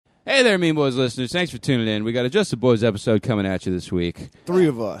Hey there, Mean Boys listeners. Thanks for tuning in. We got a Just the Boys episode coming at you this week. 3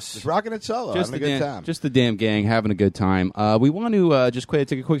 of us. Just rocking it solo. Having a good time. Just the damn gang having a good time. We want to just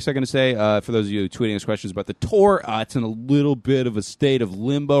take a quick second to say, for those of you tweeting us questions about the tour, it's in a little bit of a state of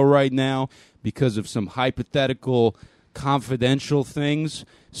limbo right now because of some hypothetical confidential things.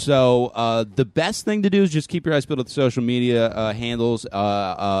 So the best thing to do is just keep your eyes peeled at the social media handles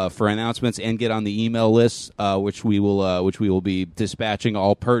for announcements and get on the email lists, which we will be dispatching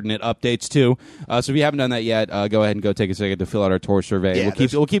all pertinent updates to. So if you haven't done that yet, go ahead and go take a second to fill out our tour survey. Yeah,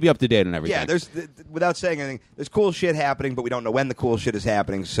 we'll keep you up to date on everything. Yeah, there's without saying anything, there's cool shit happening, but we don't know when the cool shit is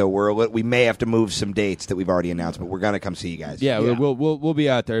happening. So we may have to move some dates that we've already announced, but we're gonna come see you guys. Yeah, we'll be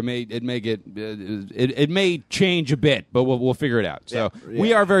out there. It may change a bit, but we'll figure it out. So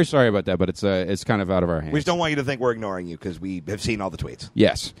we are very sorry about that, but it's kind of out of our hands. We just don't want you to think we're ignoring you because we have seen all the tweets.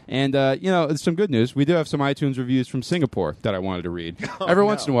 Yes, and it's some good news. We do have some iTunes reviews from Singapore that I wanted to read. Every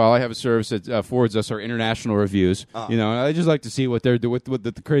once in a while, I have a service that forwards us our international reviews. And I just like to see what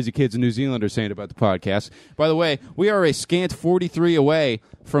the crazy kids in New Zealand are saying about the podcast. By the way, we are a scant 43 away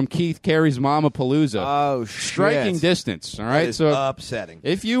from Keith Carey's Mama-Palooza. Oh, shit. Striking distance, all right? That is upsetting.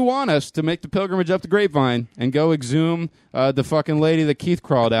 If you want us to make the pilgrimage up the Grapevine and go exhume the fucking lady that Keith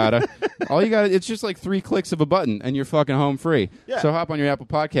crawled out of, all you got, it's just like 3 clicks of a button and you're fucking home free. Yeah. So hop on your Apple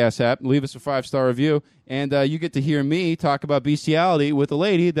Podcast app, leave us a 5-star review, and you get to hear me talk about bestiality with a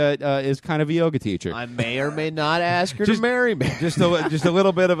lady that is kind of a yoga teacher. I may or may not ask her to marry me. Just a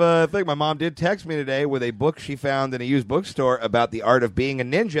little bit of a thing. My mom did text me today with a book she found in a used bookstore about the art of being a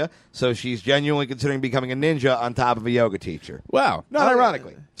ninja. So she's genuinely considering becoming a ninja on top of a yoga teacher. Wow. Not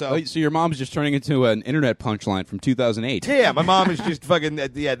ironically. So your mom's just turning into an internet punchline from 2008. Yeah, my mom is just fucking this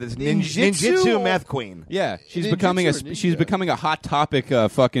ninjutsu meth queen. Yeah, she's becoming a hot topic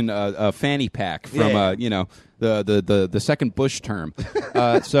fucking fanny pack from the second Bush term.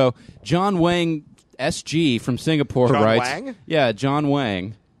 So John Wang SG from Singapore John writes, Wang? Yeah, John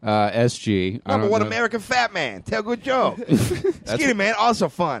Wang SG. Number one American fat man. Tell good joke. Skinny man, also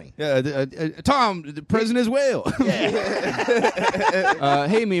funny. Tom, the president is whale.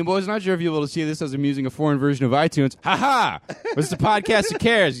 Hey, Mean Boys, not sure if you're able to see this as I'm using a foreign version of iTunes. Ha-ha! It's the podcast that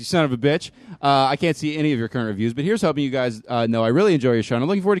cares, you son of a bitch. I can't see any of your current reviews, but here's hoping you guys know I really enjoy your show, and I'm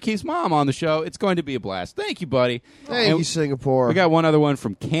looking forward to Keith's mom on the show. It's going to be a blast. Thank you, buddy. Thank you, Singapore. We got one other one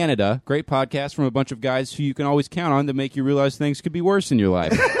from Canada. Great podcast from a bunch of guys who you can always count on to make you realize things could be worse in your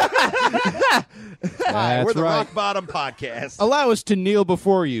life. Hi, we're the Rock Bottom Podcast. Allow us to kneel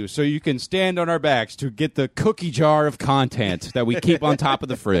before you so you can stand on our backs to get the cookie jar of content that we keep on top of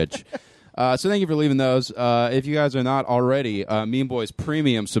the fridge. So thank you for leaving those. If you guys are not already Mean Boys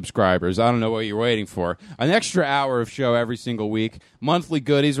Premium subscribers, I don't know what you're waiting for. An extra hour of show every single week. Monthly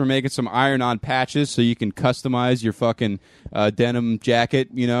goodies. We're making some iron-on patches so you can customize your fucking denim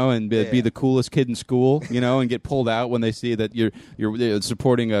jacket, and be the coolest kid in school, and get pulled out when they see that you're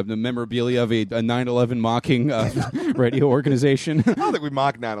supporting the memorabilia of a 9/11 mocking radio organization. I don't think we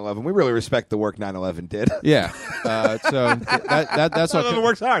mock 9/11. We really respect the work 9/11 did. Yeah. So that's what 9/11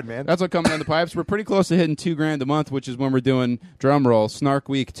 works hard, man. That's what comes down the pipes. We're pretty close to hitting $2,000 a month, which is when we're doing drum roll Snark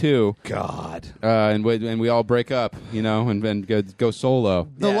Week 2. God. And we all break up, and go solo.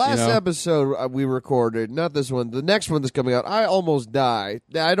 The last episode we recorded, not this one, the next one that's coming out, I almost died.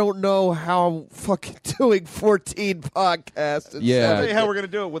 I don't know how I'm fucking doing 14 podcasts. I'll tell you how we're going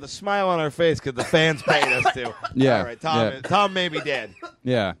to do it with a smile on our face because the fans paid us to. Yeah. All right, Tom may be dead.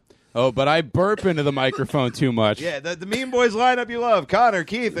 Yeah. Oh, but I burp into the microphone too much. Yeah, the Mean Boys lineup you love. Connor,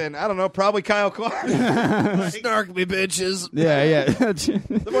 Keith, and I don't know, probably Kyle Clark. Snark me, bitches. Yeah.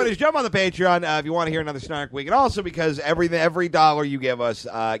 The boys, jump on the Patreon if you want to hear another Snark Week. And also because every dollar you give us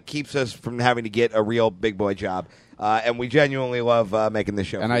keeps us from having to get a real big boy job. And we genuinely love making this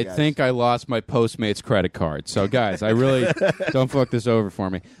show. And I think I lost my Postmates credit card. So, guys, I really don't fuck this over for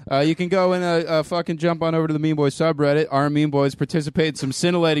me. You can go and fucking jump on over to the Mean Boys subreddit. Our Mean Boys participate in some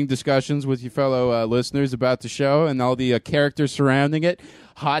scintillating discussions with your fellow listeners about the show and all the characters surrounding it.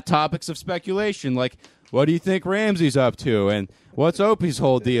 Hot topics of speculation, like, what do you think Ramsey's up to? And what's Opie's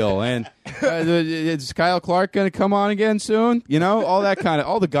whole deal? And is Kyle Clark going to come on again soon? All that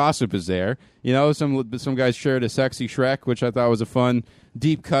all the gossip is there. Some guys shared a sexy Shrek, which I thought was a fun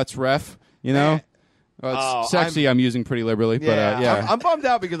deep cuts ref. Sexy I'm using pretty liberally, but yeah. I'm bummed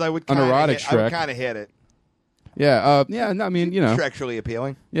out because I would kind of hit it. Yeah, no, I mean, Sexually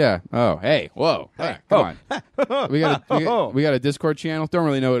appealing. Yeah. Oh, hey, whoa, hey, come on. We got a Discord channel. Don't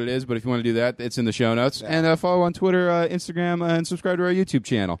really know what it is, but if you want to do that, it's in the show notes. Yeah. And follow on Twitter, Instagram, and subscribe to our YouTube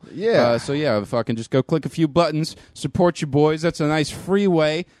channel. Yeah. Fucking just go click a few buttons, support your boys. That's a nice free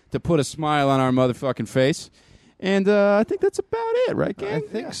way to put a smile on our motherfucking face. And I think that's about it, right, gang? I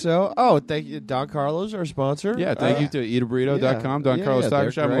think so. Oh, thank you. Don Carlos, our sponsor. Yeah, thank you to eataburrito.com, Don Yeah, Carlos yeah, Taco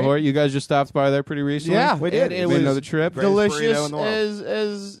they're Shop in great. La Jolla. You guys just stopped by there pretty recently? Yeah, We did. It Made was another trip. Greatest burrito delicious in the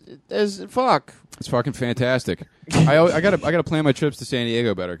world. as fuck. It's fucking fantastic. I gotta plan my trips to San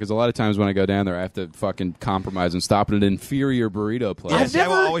Diego better because a lot of times when I go down there, I have to fucking compromise and stop at an inferior burrito place. Yes, I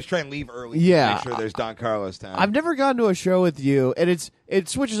will never- always try and leave early. Yeah. To make sure there's Don Carlos time. I've never gone to a show with you, and it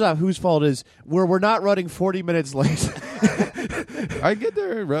switches up whose fault it is where we're not running 40 minutes late. I get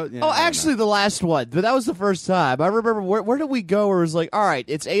there. Actually, the last one, but that was the first time. I remember where did we go? Where it was like, all right,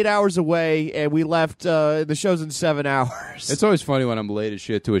 it's 8 hours away, and we left. The show's in 7 hours. It's always funny when I'm late as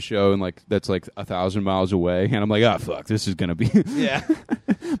shit to a show and that's like 1,000 miles away, and I'm like, oh fuck, this is gonna be yeah.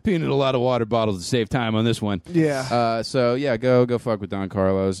 peeing a lot of water bottles to save time on this one. Yeah. So yeah, go fuck with Don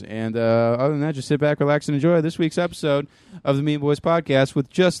Carlos, and other than that, just sit back, relax, and enjoy this week's episode of the Mean Boys Podcast with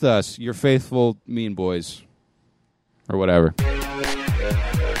just us, your faithful Mean Boys, or whatever.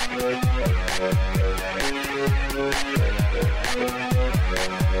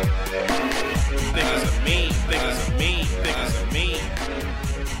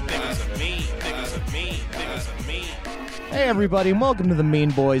 Hey everybody, and welcome to the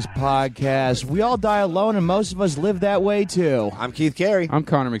Mean Boys Podcast. We all die alone, and most of us live that way too. I'm Keith Carey, I'm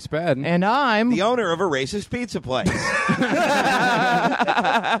Connor McSpadden. And I'm the owner of a racist pizza place.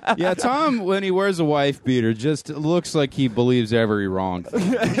 Yeah, Tom, when he wears a wife beater, just looks like he believes every wrong thing.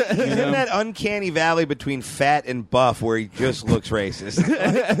 He's in that uncanny valley between fat and buff where he just looks racist.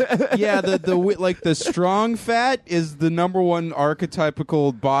 Yeah, the strong fat is the number one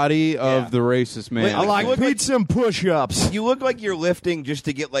archetypical body of Yeah. the racist man. I like pizza and push-ups. You look like you're lifting just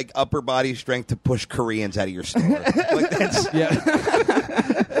to get like upper body strength to push Koreans out of your store. Like that's Yeah.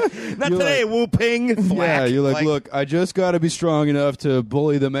 not You're today, Wu Ping. Yeah, Flack. you're like, look, I just got to be strong enough to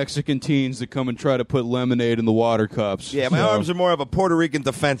bully the Mexican teens that come and try to put lemonade in the water cups. Yeah, my So, arms are more of a Puerto Rican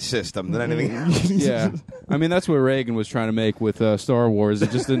defense system than anything. Yeah, I mean that's what Reagan was trying to make with Star Wars.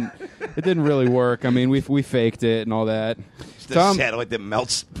 It just didn't. It didn't really work. I mean, we faked it and all that. Just a satellite that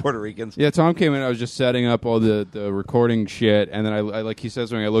melts Puerto Ricans. Yeah, Tom came in. I was just setting up all the recording shit, and then I like he said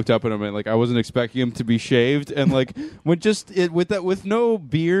something. I looked up at him and like I wasn't expecting him to be shaved, and like with no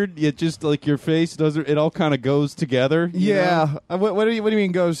beard, it just like your face doesn't. It all kind of goes together. you know? What do you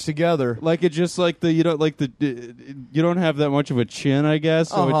mean goes together? Like it just like you don't have that much of a chin, I guess.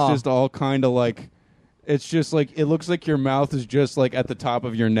 So Uh-huh. it's just all kind of like. It's just like it looks like your mouth is just like at the top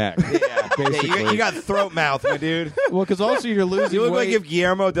of your neck. Yeah, Basically. you got throat mouth, my dude. Well, because also you're losing. You look like weight. if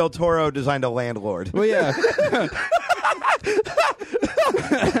Guillermo del Toro designed a landlord. Well, yeah.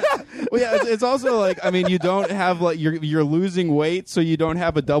 Well, yeah. It's also like I mean, you don't have like you're losing weight, so you don't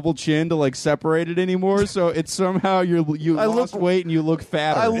have a double chin to like separate it anymore. So it's somehow you I lost look- weight and you look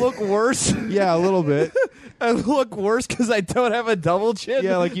fatter. I look worse. yeah, a little bit. I look worse because I don't have a double chin.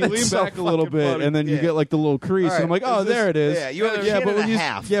 Yeah, like you That's lean so back a little fucking bit, funny. and then you Yeah. get like the little crease, All and I'm right, like, oh, is this- there it is. yeah, you have a chin but and when a you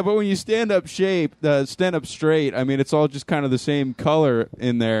half. yeah, but when you stand up straight, I mean, it's all just kind of the same color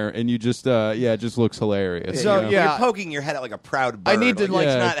in there, and you just it just looks hilarious. So, you know? yeah. You're poking your head out like a proud bird. I need to, like,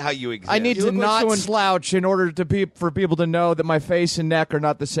 yeah. it's not how you exist. I need You to look like not someone- slouch in order to for people to know that my face and neck are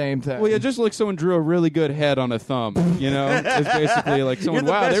not the same thing. Well, yeah, just like someone drew a really good head on a thumb. You know, it's basically like You're someone.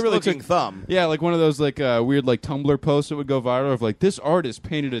 the Wow, best they really looking took. thumb. Yeah, like one of those like weird like Tumblr posts that would go viral of like this artist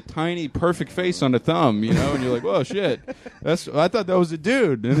painted a tiny perfect face on a thumb. You know, and you're like, oh shit, I thought that was a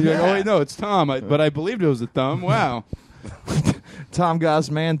dude, and you're like, oh wait, no, it's Tom. But I believed it was a thumb. Wow. Tom Goss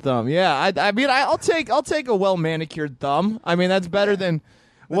man thumb. Yeah, I mean, I'll take a well manicured thumb. I mean, that's better than.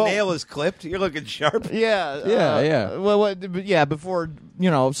 The nail is clipped. You're looking sharp. Yeah, Yeah. Well, before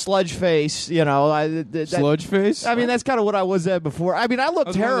sludge face. Sludge face. I mean, that's kind of what I was at before. I mean, I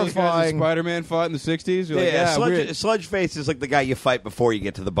look terrifying. Spider-Man fought in the '60s. You're like, Yeah, weird. sludge face is like the guy you fight before you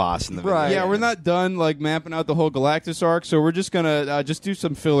get to the boss in the Right. video. Yeah, we're not done like mapping out the whole Galactus arc, so we're just gonna just do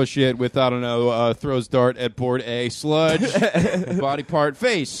some filler shit with I don't know, throws dart at board A, sludge, body part,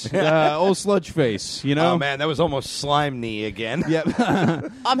 face, old sludge face. You know? Oh man, that was almost slime knee again. Yep.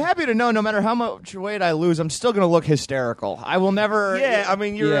 I'm happy to know no matter how much weight I lose, I'm still going to look hysterical. I will never. Yeah, I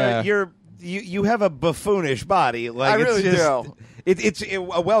mean Yeah. you have a buffoonish body. Like I really it's just, do. It's a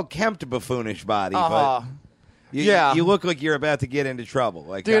well kempt buffoonish body, Uh-huh. but you, Yeah. you look like you're about to get into trouble.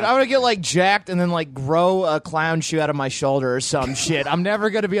 Like, Dude, I'm gonna get like jacked and then like grow a clown shoe out of my shoulder or some shit. I'm never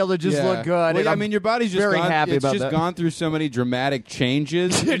gonna be able to just look good. Well, and I I'm mean, your body's just very gone, happy it's about just that. gone through so many dramatic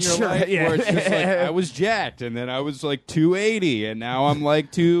changes in your Sure, life yeah. where it's just like I was jacked and then I was like 280 and now I'm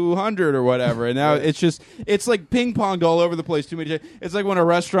like 200 or whatever and now it's like ping ponged all over the place too many times. It's like when a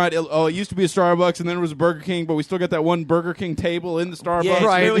restaurant it used to be a Starbucks and then it was a Burger King, but we still got that one Burger King table in the Starbucks. yeah, it's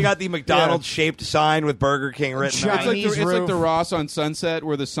Right. really got the McDonald's shaped sign with Burger King written on it. Chinese It's like the roof. Ross on Sunset,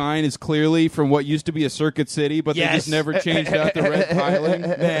 where the sign is clearly from what used to be a Circuit City, but they Yes. just never changed out the red tiling.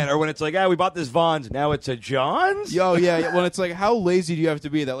 Man, or when it's like, we bought this Vaughn's, now it's a John's? Yo, yeah. Well, it's like, how lazy do you have to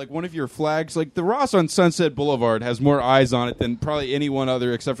be that, like, one of your flags, like the Ross on Sunset Boulevard has more eyes on it than probably any one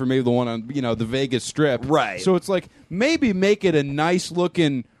other, except for maybe the one on, the Vegas Strip. Right. So it's like, maybe make it a nice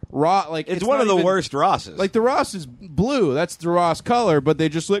looking Ross. Like, It's one not of the even- worst Rosses. Like, the Ross is blue. That's the Ross color, but they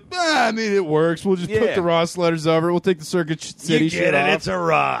just like, I mean, it works. We'll just put Yeah. the Ross letters over it. We'll take the Circuit City shit off. It's a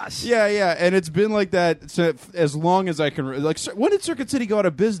Ross. Yeah, yeah, and it's been like that as long as I can. Like, when did Circuit City go out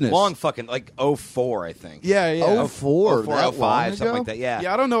of business? Long fucking, like 04, I think. Yeah, yeah. 04, 04, that 05, long something ago? like that, yeah.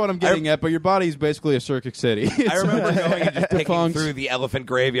 Yeah, I don't know what I'm getting at, but your body's basically a Circuit City. I remember going and just picking Defunct. through the elephant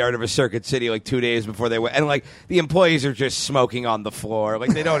graveyard of a Circuit City like 2 days before they went. And, like, the employees are just smoking on the floor.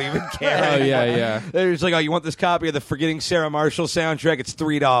 Like, they don't even care. Oh, yeah, yeah. They're just like, you want this copy of the Forgetting Sarah Marshall soundtrack? It's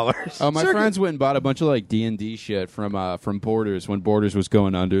 $3. Oh, my friends went and bought a bunch of like D&D shit from Borders when Borders was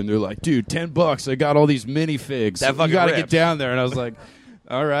going under, and they're like, "Dude, $10! I got all these minifigs. That fucking you got to rips. get down there." And I was like,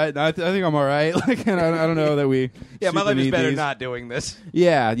 "All right, I think I'm all right." Like, and I don't know that we. Yeah, my super life is need better these. not doing this.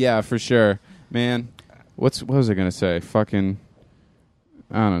 Yeah, yeah, for sure, man. What was I gonna say? Fucking,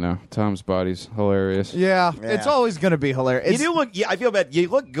 I don't know. Tom's body's hilarious. Yeah, Yeah. it's always going to be hilarious. You do look. Yeah, I feel bad. You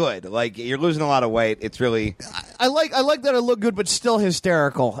look good. Like you're losing a lot of weight. It's really. I like that I look good, but still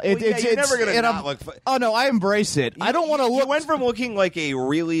hysterical. You're never gonna and not I'm- look. Oh no, I embrace it. I don't want to look. You went from looking like a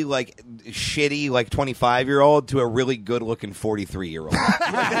really like shitty like 25-year-old to a really good-looking 43-year-old.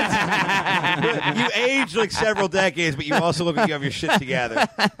 You aged like several decades, but you also look like you have your shit together.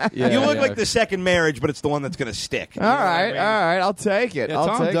 Yeah, You look yeah. like the second marriage, but it's the one that's going to stick. You all know what I right, mean? all right, I'll take it. Yeah, I'll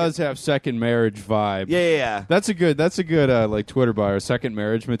Tom take does have second marriage vibe. Yeah. That's a good like Twitter bio, second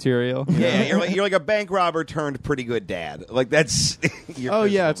marriage material. Yeah, you're like a bank robber turned pretty good dad. Like that's. your Oh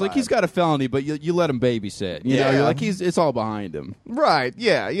yeah, physical it's like vibe. he's got a felony, but you let him babysit. You know, Yeah. you're like it's all behind him. it. Right?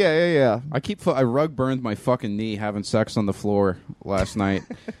 Yeah. I rug burned my fucking knee having sex on the floor last night,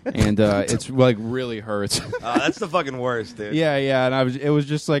 and it's like really hurts. That's the fucking worst, dude. Yeah, and it was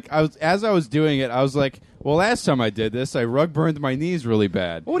just like as I was doing it, I was like, well, last time I did this, I rug burned my knees really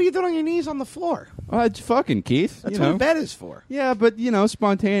bad. What are you doing on your knees on the floor? It's fucking Keith. That's you know. what bed is for. Yeah, but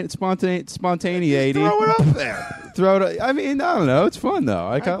spontaneity. Throw it up there. Throw it. I mean, I don't know. It's fun though.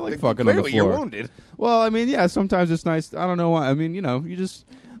 I kind of like fucking on the Clearly, floor. you're wounded. Well, I mean, yeah. Sometimes it's nice. I don't know why. I mean, you just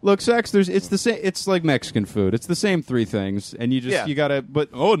look. Sex. It's the same. It's like Mexican food. It's the same three things, and you gotta.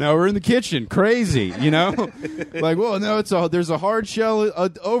 But now we're in the kitchen. Crazy, like no, there's a hard shell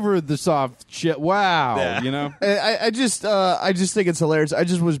over the soft shit. Wow, Yeah. I just think it's hilarious. I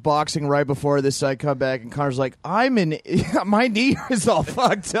just was boxing right before this. I come back and Connor's like, my knee is all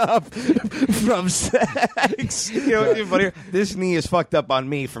fucked up from sex. You know what's even funnier? This knee is fucked up on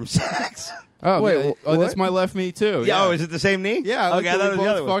me from sex. Oh, Wait, yeah. what? That's my left knee too. Yeah. Oh, is it the same knee? Yeah, Okay, I we thought it was the both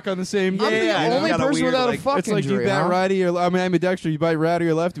other one. fuck on the same. Yeah, I'm the I know, only got a person weird, without like- a fuck It's like injury. you bat huh? right or your. I mean, I'm ambidextrous. You bite right or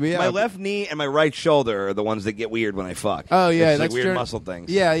your left. Yeah. My left knee and my right shoulder are the ones that get weird when I fuck. Oh yeah, It's like that's weird gen- muscle things.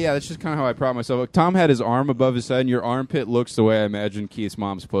 Yeah, that's just kind of how I prop myself. Like, Tom had his arm above his head, and your armpit looks the way I imagine Keith's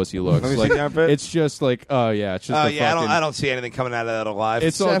mom's pussy looks. Let me see Like the armpit. it's just like, oh yeah, it's just. Oh a yeah, fucking, I don't see anything coming out of that alive.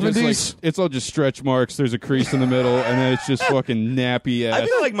 It's all just 70s. like it's all just stretch marks. There's a crease in the middle, and then it's just fucking nappy ass. I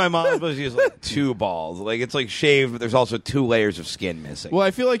feel like my mom's pussy is like two balls. Like it's like shaved, but there's also 2 layers of skin missing. Well,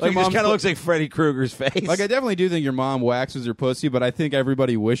 I feel like like your it mom just kind of looks like Freddy Krueger's face. Like I definitely do think your mom waxes her pussy, but I think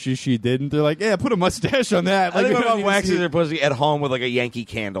everybody wishes she didn't. They're like, yeah, put a mustache on that. I Like, think we my don't mom even waxes see- her pussy at home with like a Yankee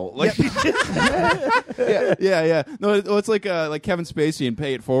candle. Like Yeah. No, it's like Kevin Spacey and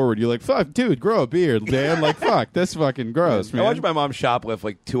Pay It Forward. You're like, fuck, dude, grow a beard, man. Like, fuck, that's fucking gross, I man. watched my mom shoplift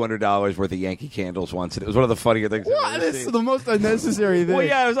like $200 worth of Yankee candles once, and it was one of the funnier things I've What? ever This is seen. the most unnecessary thing. Well,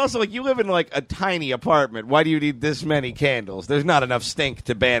 yeah, it was also like you live in like a tiny apartment. Why do you need this many candles? There's not enough stink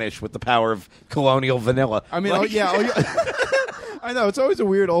to banish with the power of colonial vanilla. I mean, Like- I know it's always a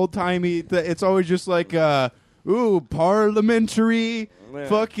weird old timey. It's always just like, parliamentary Yeah.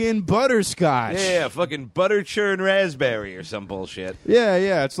 fucking butterscotch. yeah, fucking butter churn raspberry or some bullshit.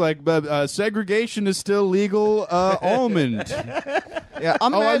 Yeah. It's like segregation is still legal. Almond. Yeah,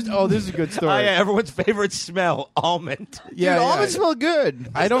 I'm This is a good story. Oh, yeah, everyone's favorite smell, almond. Yeah, Dude, yeah. almonds smell good.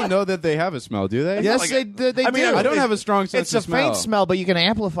 I don't know that they have a smell. Do they? Yes, like they I mean, do. I don't have a strong sense It's of a smell. faint smell, but you can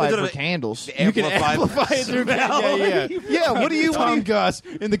amplify Is it it for a- candles. You can amplify it through Yeah. Yeah, what do you Tom Gus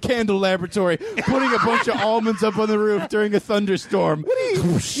in the candle laboratory putting a bunch of almonds up on the roof during a thunderstorm. What do do you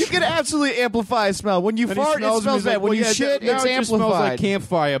mean? You can absolutely amplify a smell. When you And he fart, it smells smells me, he's bad. like, When well, you yeah, shit, now it's it just smells like amplified.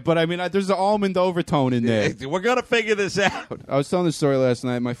 campfire. But I mean, there's an almond overtone in there. We're gonna figure this out. I was telling this story last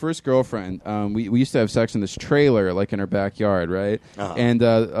night. My first girlfriend, we used to have sex in this trailer, like in her backyard, right? Uh-huh. And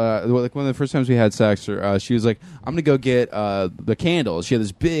like one of the first times we had sex, she was like, "I'm gonna go get the candles." She had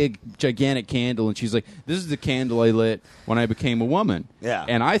this big, gigantic candle, and she's like, "This is the candle I lit when I became a woman." Yeah.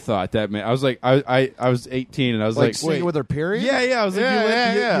 And I thought that meant I was like, I was 18, and I was Like like, singing wait, with her period? yeah. I was like,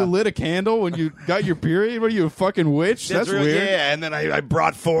 Yeah, you lit a candle when you got your period? What are you, a fucking witch? That's real, weird. Yeah, and then I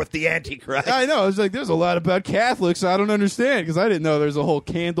brought forth the Antichrist. I know. I was like, there's a lot about Catholics I don't understand because I didn't know there's a whole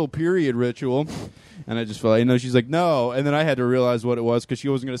candle period ritual. And I just felt like, she's like, no. And then I had to realize what it was because she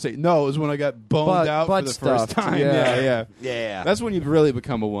wasn't going to say no. It was when I got boned out for butt the first stuffed. time. Yeah. Yeah. That's when you really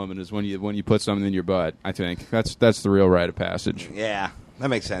become a woman is when you put something in your butt, I think. That's the real rite of passage. Yeah, that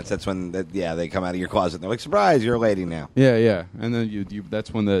makes sense. That's when, they come out of your closet and they're like, surprise, you're a lady now. Yeah. And then you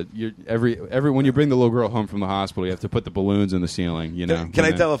that's when when you bring the little girl home from the hospital, you have to put the balloons in the ceiling, you know. Can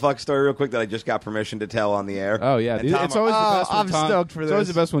I tell a fuck story real quick that I just got permission to tell on the air? Oh yeah, And Tom- it's always the best. When I'm Tom, stoked for It's always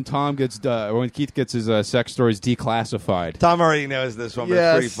this. the best when Tom gets when Keith gets his sex stories declassified. Tom already knows this one, but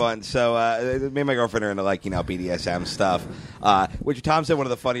Yes. it's pretty fun. So me and my girlfriend are into BDSM stuff, which Tom said one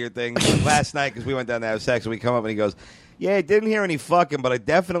of the funnier things last night because we went down to have sex and we come up and he goes, "Yeah, I didn't hear any fucking, but I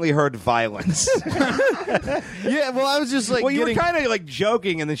definitely heard violence." Yeah, well, I was just like Well, you were kind of like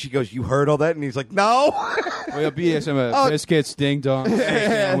joking, and then she goes, "You heard all that?" And he's like, "No." Well, yeah, BDSM, biscuits, ding dong,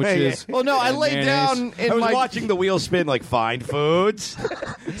 sandwiches. Well, no, I and lay mayonnaise. down I in was my watching the wheel spin like fine foods.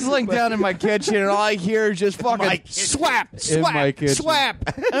 just laying down in my kitchen, and all I hear is just My fucking kitchen. swap, In my swap, kitchen.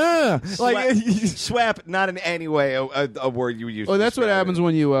 swap. Like swap, not in any way a word you would use. Well, to that's what describe happens it.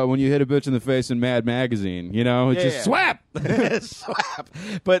 when you hit a bitch in the face in Mad Magazine. You know, it's Yeah, just yeah. swap. Swap.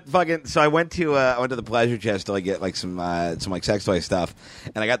 But fucking, so I went to the pleasure chest to like get like some like sex toy stuff,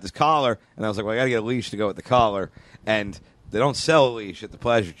 and I got this collar, and I was like, well, I got to get a leash to go with the collar, and they don't sell a leash at the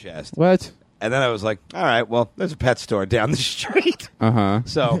pleasure chest. What? And then I was like, all right, well, there's a pet store down the street. Uh-huh.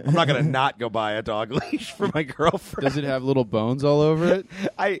 So I'm not going to not go buy a dog leash for my girlfriend. Does it have little bones all over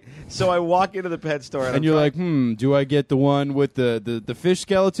it? So I walk into the pet store and And you're like, do I get the one with the fish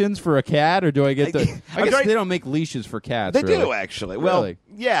skeletons for a cat, or do I get the? I I'm guess trying- they don't make leashes for cats. they really. do actually. Well, Really?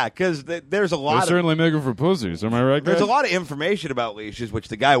 yeah, because there's a They lot of certainly make them for pussies. Am I right? there's guys? a lot of information about leashes, which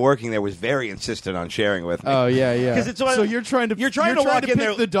the guy working there was very insistent on sharing with me. Oh yeah. 'Cause it's so you're trying to walk in pick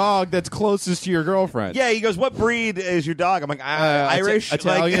there- the dog that's closest to your girlfriend. Yeah, he goes, "What breed is your dog?" I'm like, "Irish,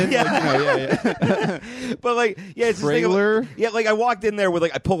 Italian. Like, yeah. but like, yeah, it's this thing of, Trailer? yeah, like I walked in there with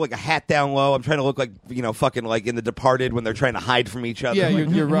like I pulled like a hat down low. I'm trying to look like fucking like in The Departed when they're trying to hide from each other. Yeah, Like,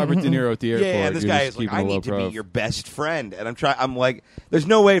 you're Robert De Niro at the airport. yeah, and this You're guy just is like, keeping I a low need to be prof. your best friend, and I'm like, there's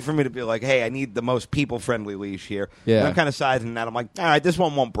no way for me to be like, hey, I need the most people friendly leash here. Yeah. And I'm kind of sizing that. I'm like, all right, this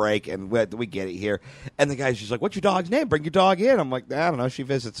one won't break, and we get it here. And the guy's just like, what's your dog's name? Bring your dog in. I'm like, I don't know. She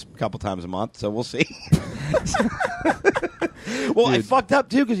visits a couple times a month, so we'll see. Well, I Dude. fucked up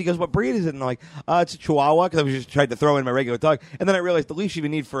too because he goes, "What breed is it?" And I'm like, "It's a Chihuahua." Because I was just trying to throw in my regular dog, and then I realized the leash you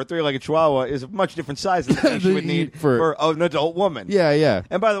would need for a 3-legged Chihuahua is a much different size than the leash you would need for an adult woman. Yeah.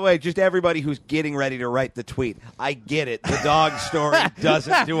 And by the way, just everybody who's getting ready to write the tweet, I get it. The dog story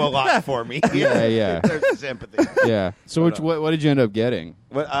doesn't do a lot for me. Yeah. There's sympathy. Yeah. So what did you end up getting?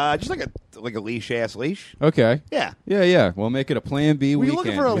 But, just like a leash leash. Okay. Yeah, Yeah. We'll make it a Plan B Were you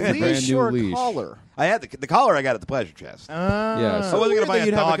weekend. looking for a with brand leash new or a leash. collar? I had the collar. I got at the pleasure chest. Yeah. I wasn't gonna buy weird a that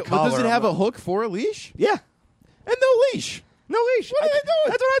you'd have dog but does collar. it have a hook for a leash? Yeah, And no leash. no leash. What are they doing?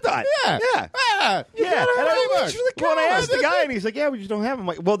 That's what I thought. Yeah. Yeah. You Yeah, gotta and have a I, leash for the well, and I collar. asked the guy, and he's like, "Yeah, we just don't have them."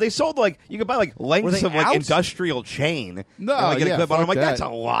 Like, well, they sold you could buy like Were lengths they of like out? industrial chain. No, and, like, get a yeah, clip on. I'm fuck like, that's that.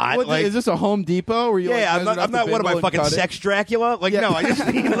 a lot. What, Like, is this a Home Depot? Where you yeah, like, I'm not what am I fucking sex Dracula? Like, Yeah. no, I just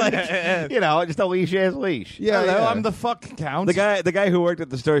need like just a leash ass leash. Yeah, Hello, yeah. I'm the fuck count. The guy who worked at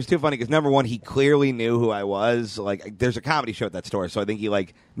the store is too funny because number one, he clearly knew who I was. Like, there's a comedy show at that store, so I think he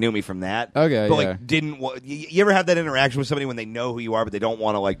like knew me from that. Okay, but yeah. like didn't. You ever have that interaction with somebody when they know who you are, but they don't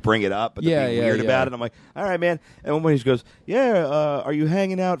want to like bring it up, but they're Yeah, being yeah, weird yeah. about it? I'm like, all right, man. And one point he just goes, yeah, are you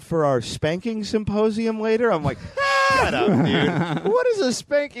hanging out for our spanking symposium later? I'm like, shut up, dude. What is a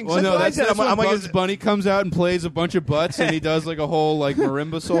spanking? Well, no, what I that's, said. that's I'm when like, Bugs Bunny comes out and plays a bunch of butts, and he does like a whole like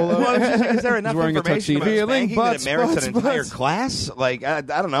marimba solo. Well, it's just, is there enough He's wearing a information about tuxedo. spanking Butts, that it merits butts, an entire butts. class? Like, I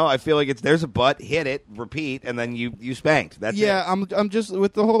don't know. I feel like there's a butt, hit it, repeat, and then you spanked. That's Yeah, it. I'm just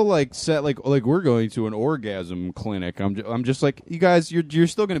with the whole like set like we're going to an orgasm clinic. I'm just like, you guys, you're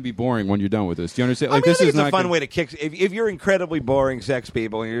still going to be boring when you're done with this. Do you understand? Like I mean, I this think is it's a not fun gonna- way to kick. If you're incredibly boring sex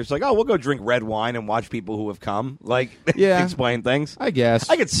people and you're just like, oh, we'll go drink red wine and watch people who have come, like, Yeah. explain things. I guess.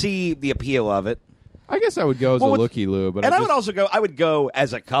 I could see the appeal of it. I guess I would go as Well, a with- looky-loo, but And I just, would also go. I would go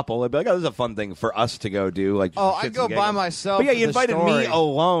as a couple. I'd be like, "Oh, this is a fun thing for us to go do." Like, Oh, shits I'd go and by giggles. myself But yeah, for you the invited story. me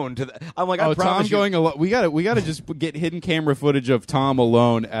alone to. I'm like, I Oh, Tom promise you. going alone. We gotta just get hidden camera footage of Tom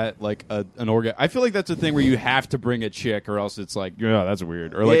alone at like an organ. I feel like that's a thing where you have to bring a chick, or else it's like, yeah, that's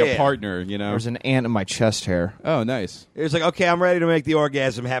weird, or like Yeah. a partner, you know. There's an ant in my chest hair. Oh, nice. It's like, okay, I'm ready to make the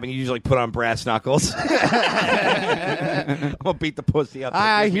orgasm happen. You usually put on brass knuckles. I'm gonna beat the pussy up.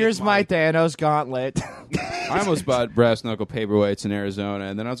 Here's my Thanos gauntlet. I almost bought brass knuckle paperweights in Arizona,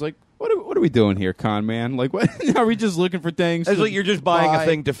 and then I was like, what are we doing here, con man? Like, what are we just looking for things? It's to like you're just buying buy? a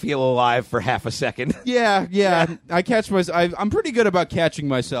thing to feel alive for half a second. Yeah. I catch myself. I'm pretty good about catching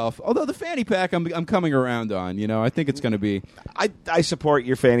myself. Although the fanny pack, I'm coming around on. You know, I think it's going to be. I support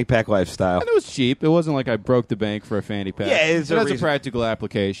your fanny pack lifestyle. And it was cheap. It wasn't like I broke the bank for a fanny pack. Yeah, it's it a has a reason. practical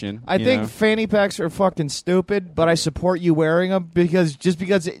application. I you think know? fanny packs are fucking stupid, but I support you wearing them because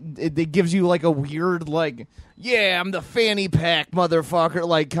it gives you like a weird like, yeah, I'm the fanny pack motherfucker,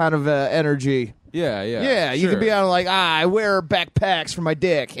 like kind of energy. Yeah. Yeah, you sure. can be out like, I wear backpacks for my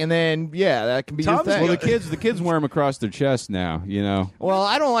dick, and then that can be Tom's your thing. Well, the kids wear them across their chest now. You know. Well,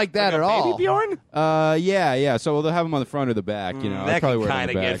 I don't like that at all. Baby Bjorn? Yeah. So they'll have them on the front or the back. You know, I'd That probably can wear it on kind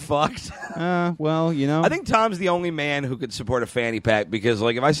the of back. get fucked. Well, you know. I think Tom's the only man who could support a fanny pack because,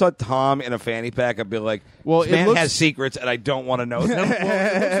 like, if I saw Tom in a fanny pack, I'd be like, Well, this it man looks- has secrets and I don't want to know them.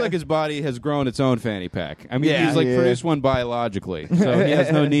 Well, it looks like his body has grown its own fanny pack. I mean, Yeah. he's like Yeah. produced one biologically, so he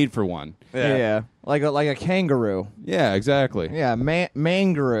has no need for one. Yeah, like a kangaroo. Yeah, exactly. Yeah,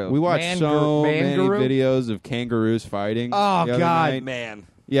 mangaroo. We watched so many mangaroo? videos of kangaroos fighting. Oh, the other God. night. Man.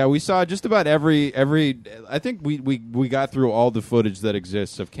 Yeah, we saw just about every. I think we got through all the footage that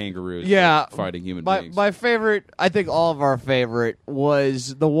exists of kangaroos. Yeah, fighting human my, beings. My favorite, I think all of our favorite,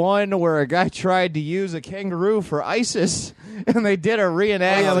 was the one where a guy tried to use a kangaroo for ISIS, and they did a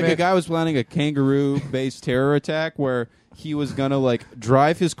reenactment. Yeah, like a guy was planning a kangaroo-based terror attack where he was gonna like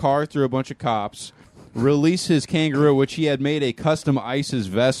drive his car through a bunch of cops, release his kangaroo, which he had made a custom ISIS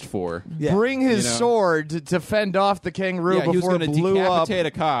vest for. bring his You know? sword to fend off the kangaroo Yeah, he was before going it to blew up. decapitate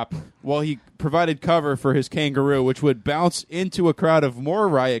a cop while he provided cover for his kangaroo, which would bounce into a crowd of more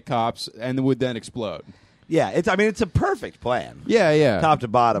riot cops and would then explode. Yeah, it's a perfect plan. Yeah. Top to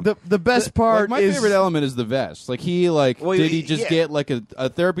bottom. The best part Like, my is favorite element is the vest. Like he Well, did he just yeah. get like a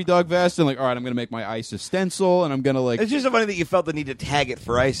therapy dog vest and like, all right, I'm going to make my ISIS stencil and I'm going to like It's just so funny that you felt the need to tag it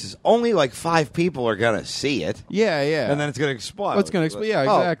for ISIS. Only like 5 people are going to see it, yeah. and then it's going to explode. What's going to explode? Yeah,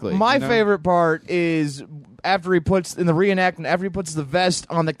 Oh, exactly. my you know? favorite part is after he puts in the reenactment, after he puts the vest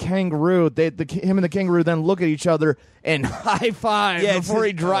on the kangaroo, him and the kangaroo then look at each other and high five Yeah, it's before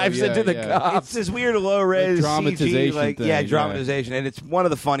he just- drives oh, yeah, into the yeah. cops. It's this weird low res Like dramatization CG, thing, yeah, yeah. dramatization, and it's one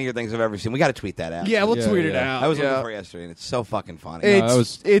of the funnier things I've ever seen. We got to tweet that out. Yeah, we'll Yeah, tweet it yeah. out. I was yeah. looking for it yesterday, and it's so fucking funny. No, that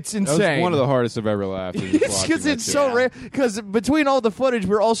was- It's That insane. was one of the hardest I've ever laughed. is just It's watching because that it's shit. so rare. Because between all the footage,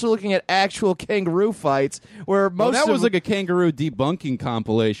 we're also looking at actual kangaroo fights where Well, most that of was like a kangaroo debunking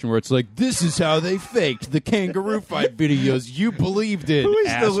compilation where it's like, this is how they faked the kangaroo fight videos. You believed it. Who is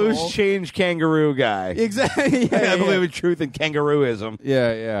asshole. the loose change kangaroo guy? Exactly. I believe in truth and kangarooism.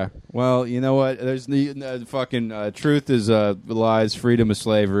 Yeah. Well, you know what? There's the fucking truth is lies, freedom is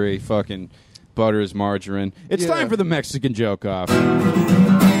slavery, fucking butter is margarine. It's Yeah. time for the Mexican joke off.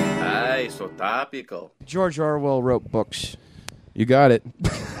 Ay, so topical. George Orwell wrote books. You got it.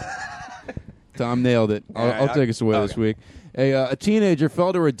 Tom nailed it. All right, I'll take us away okay. this week. A teenager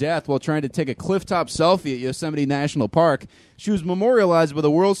fell to her death while trying to take a clifftop selfie at Yosemite National Park. She was memorialized with a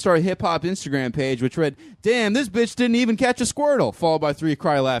World Star Hip Hop Instagram page, which read, "Damn, this bitch didn't even catch a Squirtle," followed by 3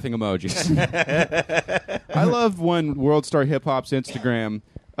 cry laughing emojis. I love when World Star Hip Hop's Instagram,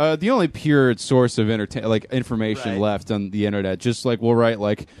 the only pure source of information Right. left on the internet, just like we'll write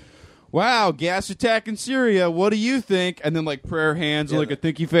like, "Wow, gas attack in Syria. What do you think?" And then like prayer hands, and like a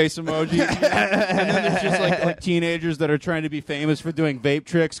thinky face emoji. And then there's just like teenagers that are trying to be famous for doing vape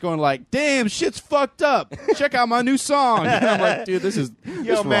tricks, going like, "Damn, shit's fucked up. Check out my new song." And I'm like, dude, this is Yo,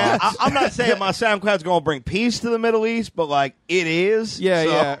 this man, rocks. I'm not saying my SoundCloud's going to bring peace to the Middle East, but like it is. Yeah, so-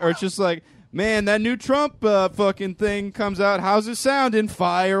 yeah. Or it's just like, man, that new Trump fucking thing comes out. How's it sounding?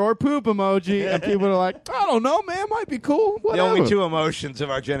 Fire or poop emoji? And people are like, I don't know, man. Might be cool. The Whatever. only 2 emotions of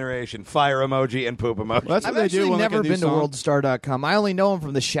our generation: fire emoji and poop emoji. Well, that's what I've they do actually when, never like, a new been to song- worldstar.com. I only know him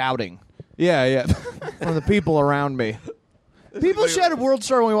from the shouting Yeah, yeah. from the people around me. People shouted World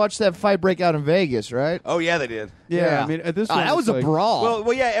Star when we watched that fight break out in Vegas, right? Oh yeah, they did. Yeah, I mean, at this point, that was a it's like- brawl.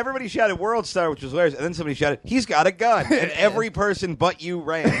 Well, yeah. Everybody shouted "World Star," which was hilarious, and then somebody shouted, "He's got a gun!" And every person but you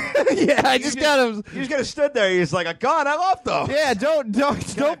ran. yeah, I just got him. You just kind of stood there. He's like, "A gun? I love those." Yeah, don't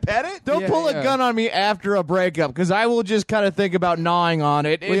Can I pet it? Don't Yeah, pull yeah. a gun on me after a breakup because I will just kind of think about gnawing on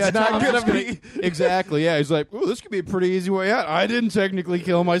it. Well, yeah, It's not Tom's gonna just gonna- be. exactly. Yeah, he's like, "Ooh, this could be a pretty easy way out." I didn't technically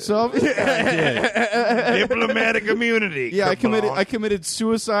kill myself. Diplomatic immunity. Yeah, I Come on. committed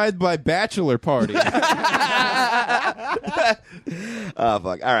suicide by bachelor party. Oh,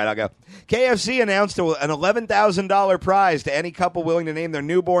 fuck. All right, I'll go. KFC announced an $11,000 prize to any couple willing to name their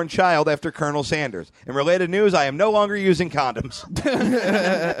newborn child after Colonel Sanders. In related news, I am no longer using condoms.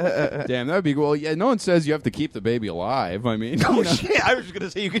 Damn, that'd be cool. Yeah, no one says you have to keep the baby alive. I mean, Oh, shit. I was just going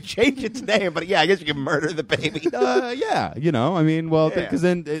to say you could change its name, but yeah, I guess you can murder the baby. yeah, I mean, well, Yeah. because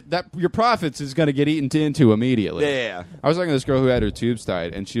then that your profits is going to get eaten into immediately. Yeah. I was talking to this girl who had her tubes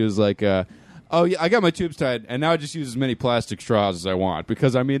tied, and she was like, "Oh yeah, I got my tubes tied, and now I just use as many plastic straws as I want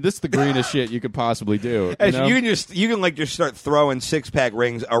because I mean, this is the greenest shit you could possibly do." Hey, You so know? you can like just start throwing 6-pack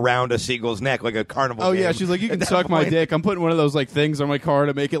rings around a seagull's neck like a carnival. Oh yeah, game. she's like, you can At that suck my point- dick. I'm putting one of those like things on my car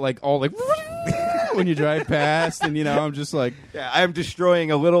to make it like all like when you drive past, and I'm just like, Yeah, I am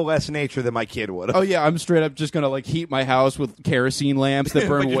destroying a little less nature than my kid would. oh yeah, I'm straight up just gonna like heat my house with kerosene lamps that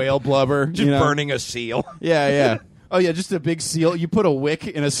burn Like, whale blubber. just burning a seal. Yeah, yeah. Oh yeah, just a big seal. You put a wick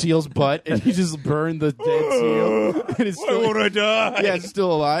in a seal's butt, and you just burn the dead seal, and it's still, I die? yeah, it's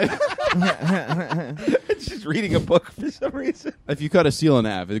still alive. It's just reading a book for some reason. If you cut a seal in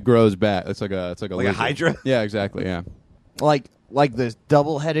half, it grows back. It's like a Like a lizard. hydra? Yeah, exactly. Yeah. like the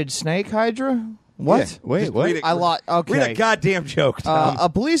double-headed snake hydra. What? Yeah. Wait, Just what? read it- I lost. Okay. Read a goddamn joke, Tom. A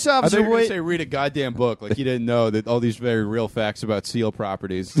police I thought officer. you were going to say read a goddamn book, like you didn't know that all these very real facts about seal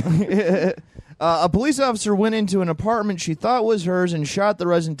properties. A police officer went into an apartment she thought was hers and shot the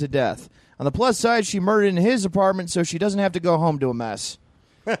resident to death. On the plus side, she murdered in his apartment so she doesn't have to go home to a mess.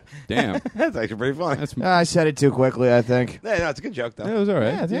 Damn, That's actually pretty funny. that's I said it too quickly, I think. Yeah, no, it's a good joke, though. that was all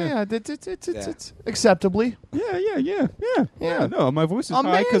right. Yeah, it's acceptably. Yeah. No, my voice is A high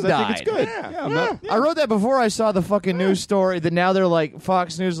man because I think it's died. good. Yeah. I'm not. I wrote that before I saw the fucking news story that now they're like,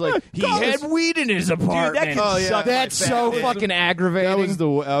 Fox News, like, he Carlos- had weed in his apartment. can Oh, yeah. suck my That's fat so dick. fucking aggravating. That was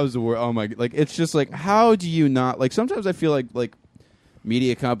the word. Oh my! Like it's just like how do you not like? Sometimes I feel like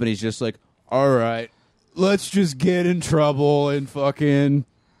media companies just like, all right, let's just get in trouble and fucking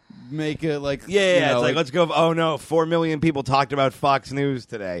make it like Yeah, you know, it's like, let's go. Oh no, 4 million people talked about Fox News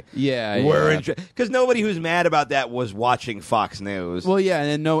today. yeah, We're yeah. in because nobody who's mad about that was watching Fox News. Well, yeah, and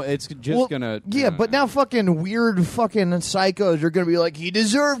then no, it's just Well, gonna. yeah, but now fucking weird fucking psychos are going to be like, he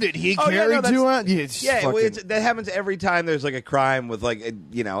deserved it. He Oh, yeah, carried no, that's- 2 ounces. yeah, well, that happens every time there's like a crime with like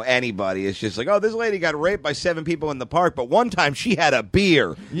anybody. It's just like, oh, this lady got raped by 7 people in the park, but one time she had a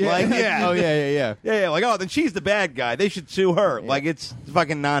beer. yeah, Like, yeah. Oh yeah. Yeah, like, oh, then she's the bad guy. They should sue her. Like, it's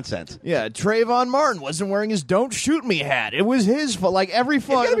fucking nonsense. Yeah, Trayvon Martin wasn't wearing his "Don't Shoot Me" hat. It was his fault. Like every It's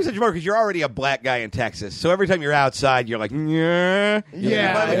gotta be fuck. such a bummer because you're already a black guy in Texas. So every time you're outside, you're like, yeah.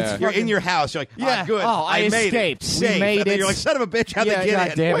 Yeah, But it's you're in your house. You're like, Yeah. good. Oh, I made escaped. It. We Safe. made And then it. You're like, son of a bitch. How'd Yeah, they get in?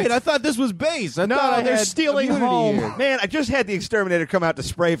 goddamn it. Wait, I thought this was base. I No, thought I they're had stealing immunity home. here. Man, I just had the exterminator come out to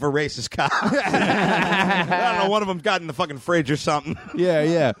spray for racist cops. I don't know, one of them got in the fucking fridge or something.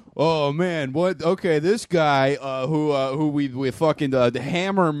 Yeah. Oh man, what? Okay, this guy who we fucking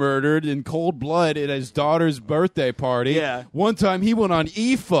hammer murdered in cold blood at his daughter's birthday party. Yeah. One time he went on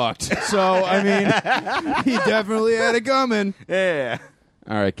fucked. So I mean, he definitely had it coming. Yeah.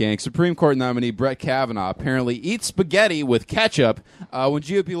 All right, gang. Supreme Court nominee Brett Kavanaugh apparently eats spaghetti with ketchup. When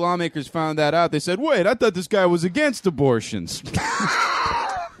GOP lawmakers found that out, they said, "Wait, I thought this guy was against abortions."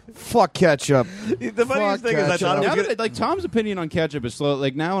 Fuck ketchup. The funniest thing is I thought it was Now gonna, that, like Tom's opinion on ketchup is slow.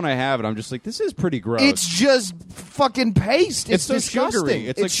 Like now when I have it, I'm just like, this is pretty gross. It's just fucking paste. It's so disgusting. sugary.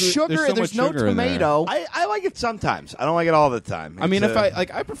 It's like sugar. there's so There's much no sugar in there. tomato. I like it sometimes. I don't like it all the time. I mean, It's, if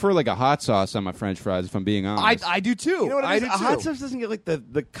I prefer like a hot sauce on my French fries, if I'm being honest. I do too. you know what I it is? do A hot too. sauce doesn't get like the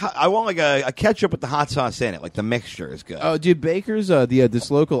I want like a ketchup with the hot sauce in it. Like the mixture is good. Oh, dude, Baker's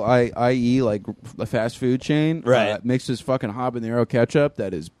this local IE like a fast food chain, Right. mixes fucking habanero ketchup.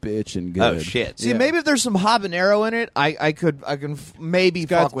 That is bitchin' good. Oh, shit. See, Yeah. maybe if there's some habanero in it, I can maybe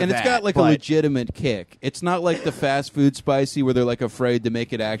fuck with and that. it's got like a but- legitimate kick. It's not like the fast food spicy where they're like afraid to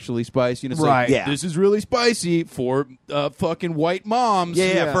make it actually spicy. And it's Right. like, Yeah. this is really spicy for fucking white moms.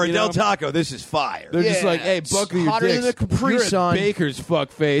 yeah, for a You Del know? Taco, this is fire. They're just Yeah, like, hey, it's buckle your hotter dicks. than a Capri You're at Sun. Baker's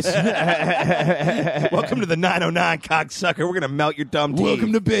fuckface. Welcome to the 909, cocksucker. We're gonna melt your dumb teeth.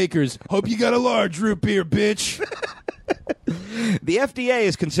 Welcome to Baker's. Hope you got a large root beer, bitch. The FDA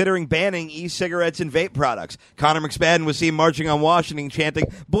is considering banning e-cigarettes and vape products. Conor McSpadden was seen marching on Washington chanting,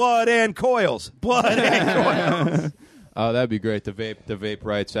 "Blood and coils! Blood and coils!" Oh, that'd be great. The vape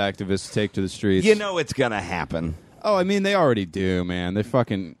rights activists take to the streets. You know it's going to happen. Oh, I mean, they already do, man. They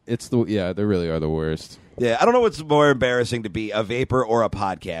fucking, they really are the worst. Yeah, I don't know what's more embarrassing to be a vapor or a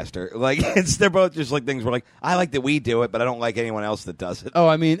podcaster. Like, they're both just like things where like, I like that we do it, but I don't like anyone else that does it. Oh,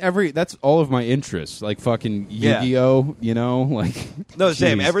 I mean, that's all of my interests. Like fucking Yeah. Yu-Gi-Oh, you know? Like, No,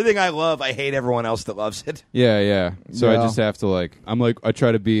 same. jeez. Everything I love, I hate everyone else that loves it. Yeah. So I Yeah. just have to I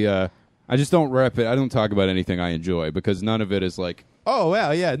try to be, I just don't rep it. I don't talk about anything I enjoy because none of it is like, oh, wow,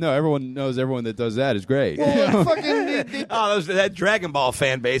 yeah, no, everyone knows everyone that does that is great. Well, fucking, That Dragon Ball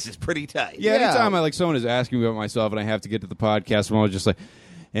fan base is pretty tight. Yeah, Yeah. anytime someone is asking me about myself and I have to get to the podcast, I'm always just like,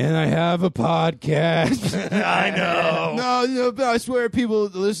 and I have a podcast. I know. No, but I swear people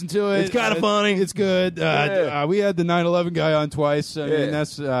listen to it. It's kinda funny. It's good. We had the 9/11 guy on twice. I mean,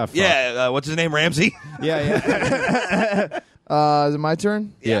 that's fuck. Yeah, what's his name, Ramsey? Yeah. Is it my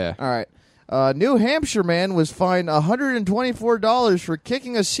turn? Yeah. All right. New Hampshire man was fined $124 for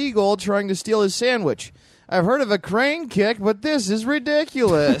kicking a seagull trying to steal his sandwich. I've heard of a crane kick, but this is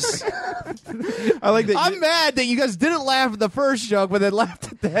ridiculous. I like that. I'm mad that you guys didn't laugh at the first joke, but then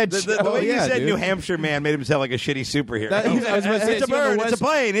laughed at that The joke. way you yeah, said dude. New Hampshire man made him sound like a shitty superhero. I was gonna say, It's a is he on the bird, it's a West-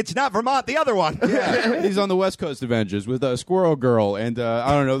 plane, it's not Vermont, the other one. Yeah, he's on the West Coast Avengers with Squirrel Girl and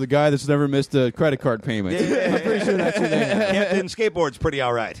I don't know, the guy that's never missed a credit card payment. I'm pretty sure that's his name. Captain Skateboard's pretty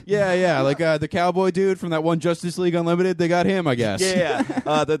all right. Yeah, like the cowboy dude from that one Justice League Unlimited. They got him, I guess. Yeah,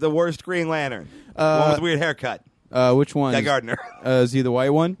 the worst Green Lantern. One with the weird haircut. Which one? Guy Gardner. Is he the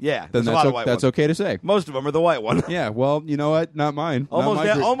white one? Yeah, then there's a that's lot of white that's ones. okay to say. Most of them are the white one. Yeah, well, you know what? Not mine.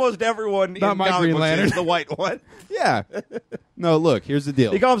 Almost everyone Not in my comic Green books Lantern. is the white one. Yeah. No, look. Here's the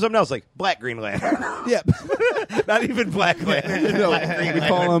deal. They call him something else, like Black Green Lantern. Yeah. Not even Black Lantern. No, Black Green we Lantern.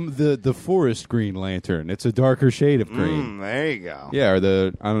 call him the Forest Green Lantern. It's a darker shade of green. There you go. Yeah, or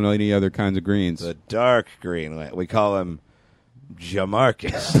I don't know any other kinds of greens. The dark Green Lantern. We call him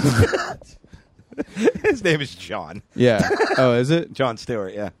Jamarcus. His name is John. Yeah. Oh, is it? John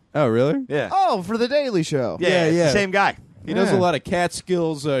Stewart, yeah. Oh, really? Yeah. Oh, for the Daily Show. Yeah, it's yeah. the same guy. He does a lot of cat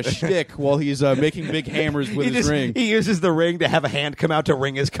skills shtick while he's making big hammers with his ring. He uses the ring to have a hand come out to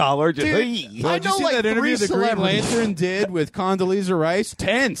ring his collar. Just, Dude, Well, I did you know, see like, that interview three the Green celebrities. Lantern did with Condoleezza Rice?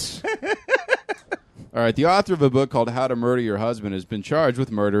 Tense. All right, the author of a book called How to Murder Your Husband has been charged with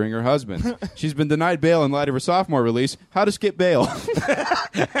murdering her husband. She's been denied bail in light of her sophomore release, How to Skip Bail.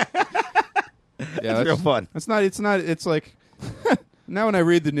 That's real fun. It's like now when I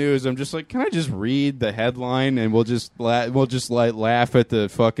read the news, I'm just like, can I just read the headline and we'll just laugh at the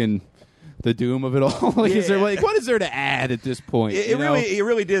fucking the doom of it all? Like, is there what is there to add at this point? It you know?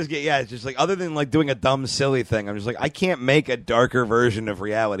 really does get, yeah, it's just like, other than like doing a dumb, silly thing, I'm just like, I can't make a darker version of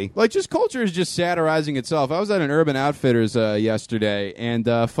reality. Like, just culture is just satirizing itself. I was at an Urban Outfitters yesterday, and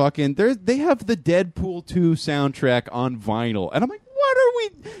fucking, they have the Deadpool 2 soundtrack on vinyl, and I'm like, what are we?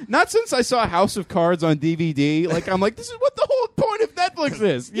 Not since I saw House of Cards on DVD. Like, I'm like, this is what the whole point of Netflix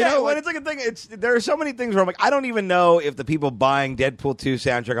is. You Yeah, know, when like, it's like a thing, there are so many things where I'm like, I don't even know if the people buying Deadpool 2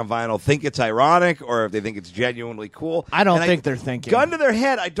 soundtrack on vinyl think it's ironic or if they think it's genuinely cool. I don't And think they're thinking. Gun to their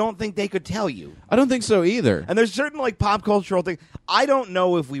head, I don't think they could tell you. I don't think so either. And there's certain like pop cultural things. I don't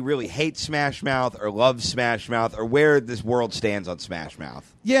know if we really hate Smash Mouth or love Smash Mouth or where this world stands on Smash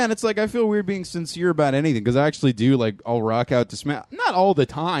Mouth. Yeah, and it's like I feel weird being sincere about anything because I actually do like I'll rock out to Smash. Not all the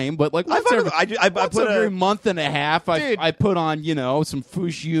time, but like once every month and a half, I put on some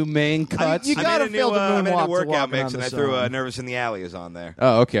Fushu main cuts. You gotta feel the I made a moonwalk new to workout walking mix on and the I threw song. Nervous in the Alley is on there.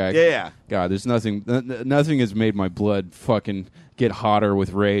 Oh, okay. Yeah. God, there's nothing has made my blood fucking get hotter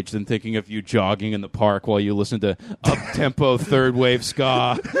with rage than thinking of you jogging in the park while you listen to up-tempo third wave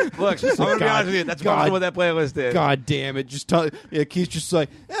ska. Look, I'm going to be honest with you. That's what that playlist is. God damn it. Keith's just like,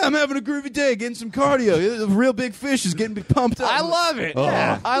 I'm having a groovy day, getting some cardio. The real big fish is getting pumped up. I love it. Oh.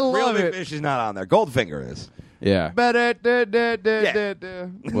 Yeah, I Real love Big it. Fish is not on there. Goldfinger is. Yeah.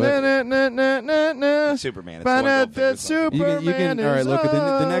 Superman. It's the one Goldfinger's on. You can all right, look,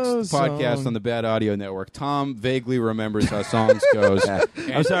 the next podcast on the Bad Audio Network, Tom vaguely remembers how songs goes.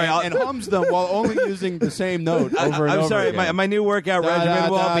 I'm sorry, and hums them while only using the same note over and I'm over sorry. again. My new workout regimen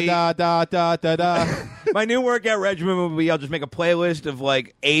will be. da da da da da. My new workout regimen will be I'll just make a playlist of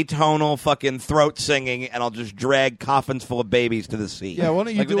like atonal fucking throat singing, and I'll just drag coffins full of babies to the sea. Yeah, why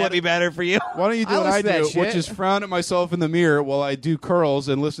don't you like, do would what- that be better for you? Why don't you do I what I listen to do, that shit. which is frown at myself in the mirror while I do curls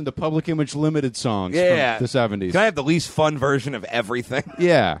and listen to Public Image Limited songs Yeah, from the 70s. Can I have the least fun version of everything?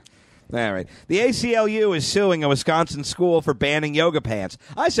 Yeah. All right. The ACLU is suing a Wisconsin school for banning yoga pants.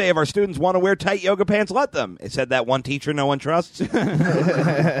 I say if our students want to wear tight yoga pants, let them. It said that one teacher no one trusts.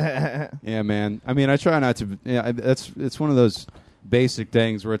 Yeah, man. I mean, I try not to. Yeah, it's one of those basic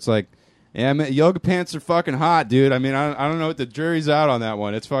things where it's like, yeah, man, yoga pants are fucking hot, dude. I mean, I don't know what the jury's out on that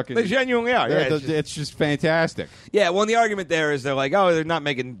one. It's fucking. They genuinely are. Yeah, it's just fantastic. Yeah, well, and the argument there is they're like, oh, they're not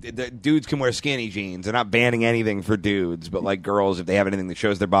making dudes can wear skinny jeans. They're not banning anything for dudes, but like girls, if they have anything that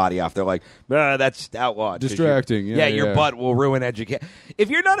shows their body off, they're like, that's outlawed. Distracting. Yeah, your butt will ruin education. If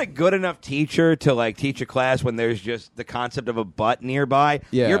you're not a good enough teacher to like teach a class when there's just the concept of a butt nearby,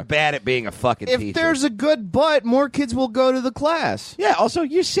 you're bad at being a fucking teacher. If there's a good butt, more kids will go to the class. Yeah. Also,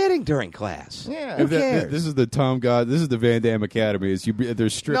 you're sitting during class. Yeah. Who cares? This is the Tom God. This is the Van Damme Academy.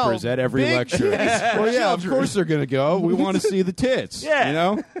 There's strippers at every big lecture. Well, yeah, of course they're gonna go. We want to see the tits. Yeah. You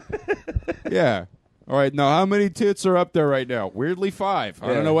know. Yeah. All right. Now, how many tits are up there right now? Weirdly, 5.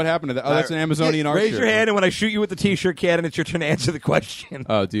 I don't know what happened to that. Oh, that's an Amazonian art. Raise shirt. your hand, and when I shoot you with the T-shirt cannon, it's your turn to answer the question.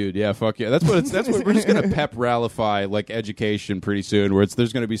 Oh, dude, yeah, fuck yeah. That's what we're just gonna pep rallify like education pretty soon. Where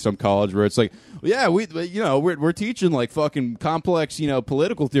there's gonna be some college where it's like, yeah, we're teaching like fucking complex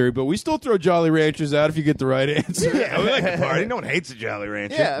political theory, but we still throw Jolly Ranchers out if you get the right answer. Yeah, we like to party. No one hates a Jolly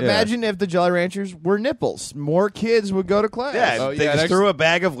Rancher. Yeah, imagine if the Jolly Ranchers were nipples. More kids would go to class. Yeah, they just threw a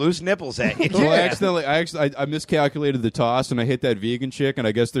bag of loose nipples at you. Well, I miscalculated the toss and I hit that vegan chick, and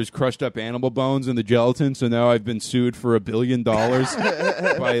I guess there's crushed up animal bones in the gelatin. So now I've been sued for $1 billion by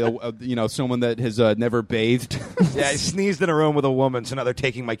someone that has never bathed. Yeah, I sneezed in a room with a woman, so now they're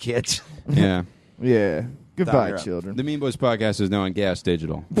taking my kids. Yeah. Yeah. Goodbye, Stop, children. The Mean Boys podcast is now on Gas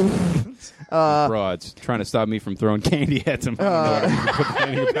Digital. Frauds trying to stop me from throwing candy at them.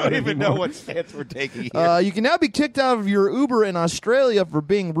 I don't even know what stance we're taking here. You can now be kicked out of your Uber in Australia for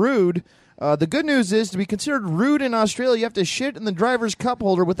being rude. The good news is, to be considered rude in Australia, you have to shit in the driver's cup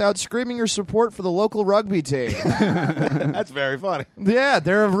holder without screaming your support for the local rugby team. That's very funny. Yeah,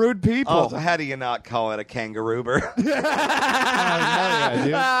 they're rude people. Oh, so how do you not call it a kangaroober?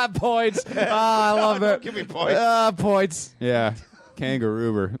 Points. I love it. Give me points. Points. Yeah.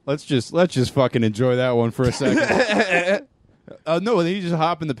 Kangaroober. Let's just fucking enjoy that one for a second. No, then you just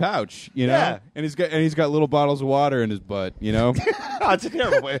hop in the pouch, Yeah. and he's got little bottles of water in his butt, That's a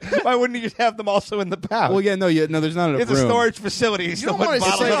terrible way. Why wouldn't you just have them also in the pouch? Well, yeah, no, there's not enough it's a room. storage facility. You don't want to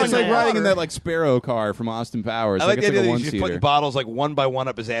It's say like, it's like riding in water. that like Sparrow car from Austin Powers. I like the it's idea like a that you just put one-seater. bottles like one by one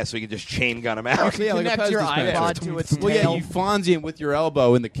up his ass so you can just chain gun him out. Yeah, like a Connect Pez your dispenser. iPod to its Well, yeah, tail. you Fonzie him with your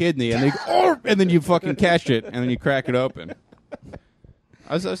elbow in the kidney, and then you fucking catch it, and then you crack it open.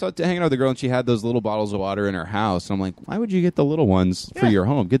 I was hanging out with the girl, and she had those little bottles of water in her house. And I'm like, why would you get the little ones for your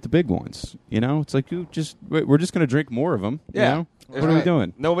home? Get the big ones. It's like we're just going to drink more of them. Yeah. You know? What are we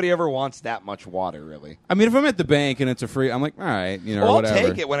doing? Nobody ever wants that much water, really. I mean, if I'm at the bank and it's a free, I'm like, all right, Well, whatever. I'll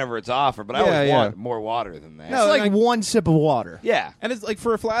take it whenever it's offered, but I always want more water than that. It's like one sip of water. Yeah. And it's like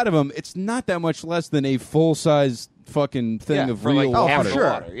for a flat of them, it's not that much less than a full size fucking thing of for real like half water. the sure.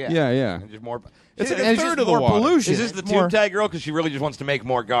 water. Yeah. Yeah. And just more. It's Is a it- third just of the more water. pollution. Is this the It's more- tube tag girl? Because she really just wants to make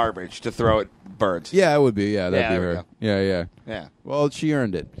more garbage to throw at birds. Yeah, it would be. Yeah, that'd Yeah, be there we her. go. Yeah. Yeah. Well, she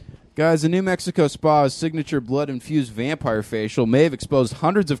earned it. Guys, the New Mexico Spa's signature blood-infused vampire facial may have exposed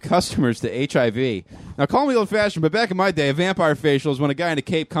hundreds of customers to HIV. Now, call me old-fashioned, but back in my day, a vampire facial is when a guy in a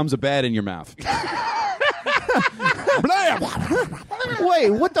cape comes a bad in your mouth. Blam! Wait,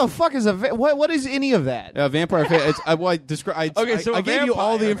 what the fuck is what is any of that? Vampire facial. I gave you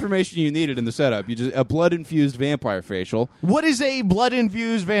all the vampire. information you needed in the setup. You just a blood-infused vampire facial. What is a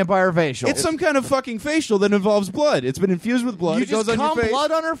blood-infused vampire facial? It's some kind of fucking facial that involves blood. It's been infused with blood. You it goes just on your cum face.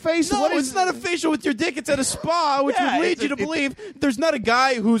 blood on her face? No, What is it's not a facial with your dick. It's at a spa, which Yeah, would lead it's you to a- believe there's not a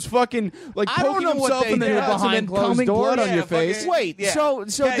guy who's fucking like I don't poking know what himself they in the do nuts and behind then closed coming doors. blood on Yeah, your fucking- face. Wait, Yeah. so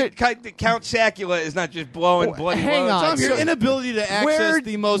Count Sacula is not just blowing bloody hang loads. on. Tom, your So- inability to access Where-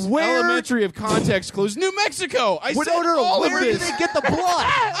 the most where- elementary of context clues. New Mexico. I said all of Where this. did they get the blood?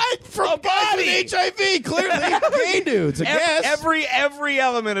 From guys with HIV, clearly gay dudes. I guess. Every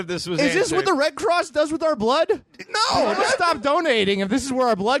element of this was Is this what answered. the Red Cross does with our blood? No, just stop donating if this is where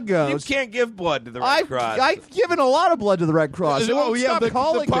our blood You goes. can't give blood to the Red Cross. I've given a lot of blood to the Red Cross. They won't stop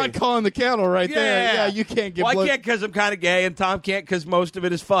calling the pot me. calling the kettle right there. Yeah, you can't give Well, blood. I can't because I'm kind of gay, and Tom can't because most of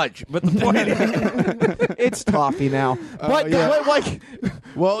it is fudge. But the point is, It's toffee now. But yeah. like,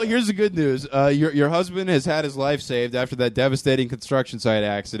 Well, here's the good news. Your husband has had his life saved after that devastating construction site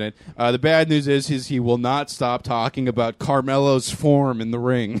accident. The bad news is he will not stop talking about Carmelo's form in the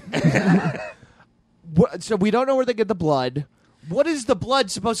ring. so we don't know where they get the blood. What is the blood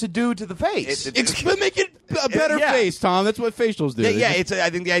supposed to do to the face? Make it a better Yeah. face, Tom. That's what facials do. Yeah, I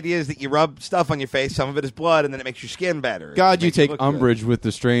think the idea is that you rub stuff on your face. Some of it is blood, and then it makes your skin better. God, It you makes take look good. umbrage with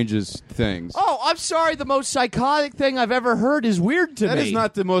the strangest things. Oh, I'm sorry. The most psychotic thing I've ever heard is weird to That me. is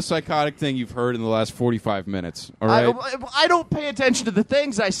not the most psychotic thing you've heard in the last 45 minutes. All right. I don't pay attention to the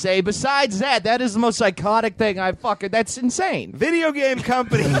things I say. Besides that is the most psychotic thing I fucking. That's insane. Video game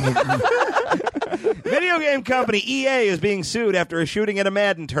company. Video game company EA is being sued after a shooting at a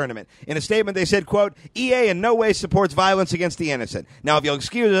Madden tournament. In a statement, they said, quote, EA in no way supports violence against the innocent. Now, if you'll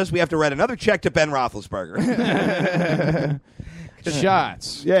excuse us, we have to write another check to Ben Roethlisberger.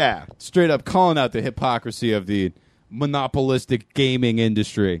 Shots. Yeah. Straight up calling out the hypocrisy of the monopolistic gaming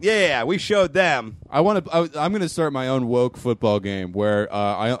industry. Yeah, we showed them I'm going to start my own woke football game where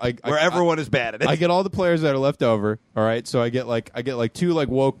where everyone is bad at it. I get all the players that are left over. All right, so I get like two like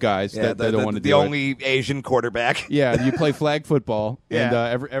woke guys yeah, that don't want to do the it. only Asian quarterback. Yeah, you play flag football, and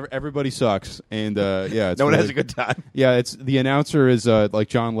Yeah. everybody sucks, and yeah, it's No one really- has a good time. Yeah, it's the announcer is like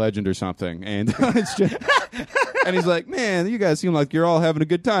John Legend or something, and it's just, and he's like, "Man, you guys seem like you're all having a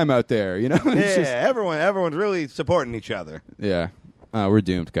good time out there," you know? It's Yeah, just- everyone's really supporting each other. yeah. We're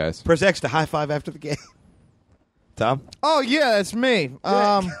doomed, guys. Press X to high five after the game. Tom? Oh yeah, that's me.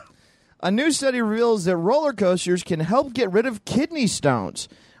 A new study reveals that roller coasters can help get rid of kidney stones.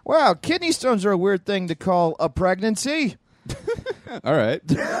 Wow, kidney stones are a weird thing to call a pregnancy. All right,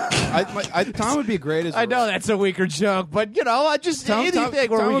 Tom would be great as I know that's a weaker joke, but I just Tom anything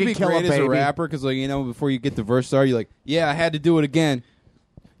where Tom we would can be kill great a as baby. a rapper because, like, before you get the verse started, you're like, "Yeah, I had to do it again."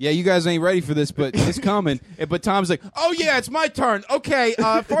 Yeah, you guys ain't ready for this, but it's coming. But Tom's like, "Oh yeah, it's my turn. Okay,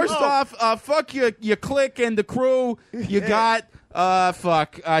 first off, fuck your clique and the crew. You got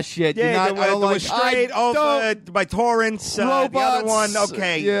shit. You're not, I don't like straight over by torrents. The other Robots. one,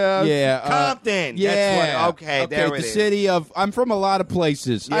 okay. Yeah. Yeah, Compton. Yeah, That's what, okay, there the it is. city of. I'm from a lot of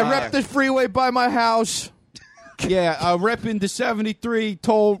places. I rep the freeway by my house. Yeah, repping the 73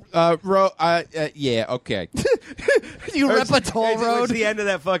 toll road. Yeah, okay. You rep a toll It's road. the end of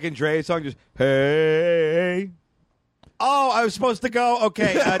that fucking Dre song. Just hey. Oh, I was supposed to go.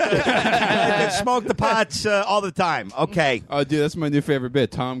 Okay, smoke the pots all the time. Okay. Oh, dude, that's my new favorite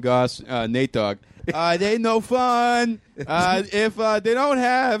bit. Tom Goss, Nate Dogg. They ain't no fun if they don't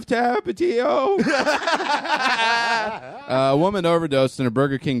have Tapatio. A woman overdosed in a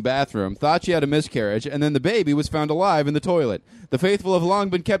Burger King bathroom, thought she had a miscarriage, and then the baby was found alive in the toilet. The faithful have long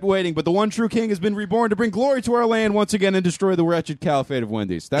been kept waiting, but the one true king has been reborn to bring glory to our land once again and destroy the wretched caliphate of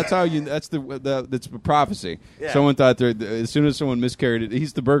Wendy's. That's how you. That's that's a prophecy. Yeah. Someone thought as soon as someone miscarried,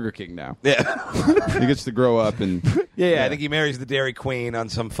 he's the Burger King now. Yeah. He gets to grow up and Yeah, I think he marries the Dairy Queen on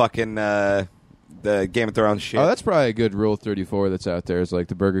some fucking the Game of Thrones shit. Oh, that's probably a good Rule 34 that's out there. Is like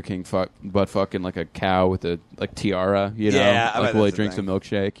the Burger King butt fucking like a cow with a like tiara, you know, Yeah, I like bet while he that's the drinks a thing.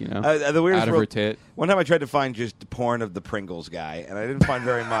 milkshake, you know, the weirdest out of rule- her tit. One time I tried to find just porn of the Pringles guy, and I didn't find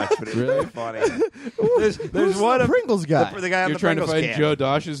very much, but it was Really? really funny. There's Who's one the of Pringles guy? the guy on You're the trying to Pringles find can. Joe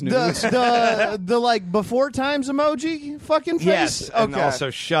Dosh's news. the like before times emoji fucking face. Yes, and Okay. also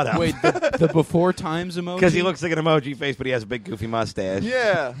shut up. Wait, the before times emoji? Because he looks like an emoji face, but he has a big goofy mustache.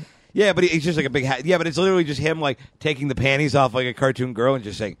 Yeah. Yeah, but he's just like a big hat. Yeah, but it's literally just him like taking the panties off like a cartoon girl and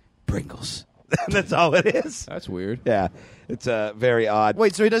just saying Pringles. That's all it is. That's weird. Yeah, it's very odd.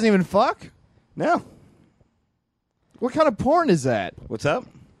 Wait, so he doesn't even fuck? No, What kind of porn is that? what's up?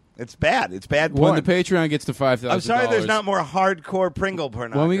 It's bad. It's bad porn. When the Patreon gets to $5,000, I'm sorry, there's not more hardcore Pringle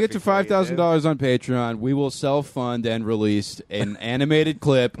pornography. When we get to for you, dude. $5,000 on Patreon, we will self-fund and release an animated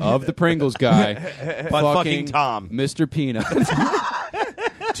clip of the Pringles guy But fucking Tom. Mr. Peanut.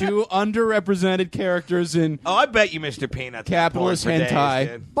 Two underrepresented characters in Oh, I bet you Mr. Peanuts. capitalist porn for days, hentai.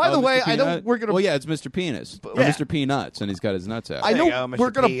 dude. By the Oh, way, Mr. I know Peanut? we're gonna- Well, yeah, it's Mr. Penis. Or Yeah. Mr. Peanuts, and he's got his nuts out. I There know you go, Mr. we're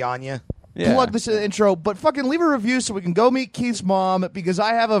gonna P on you. Yeah. plug this in the intro, but fucking leave a review so we can go meet Keith's mom because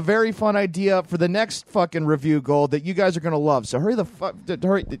I have a very fun idea for the next fucking review goal that you guys are gonna love. So hurry the fuck,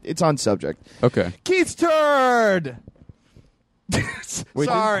 hurry! It's on subject. Okay. Keith's turd.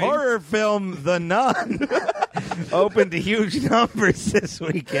 Sorry. Horror film The Nun opened to huge numbers this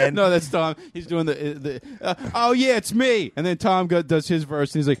weekend. No, that's Tom. He's doing oh, yeah, it's me. And then Tom does his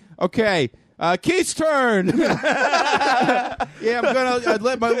verse, and he's like, okay, Keith's turn. Yeah, I'm going to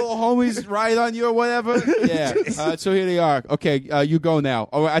let my little homies ride on you or whatever. Yeah. So here they are. Okay, you go now.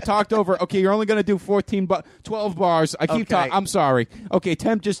 Oh, I talked over. Okay, you're only going to do 12 bars. I keep Okay. talking. I'm sorry. Okay,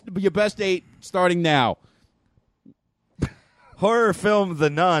 Tim, just your best 8 starting now. Horror film The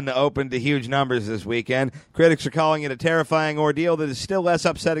Nun opened to huge numbers this weekend. Critics are calling it a terrifying ordeal that is still less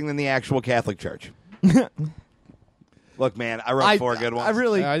upsetting than the actual Catholic Church. Look, man, I wrote 4 good ones. I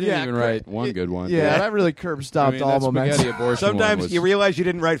really, I didn't even write one good one. Yeah, that really curb stopped that all spaghetti momentum. abortion one Sometimes was- you realize you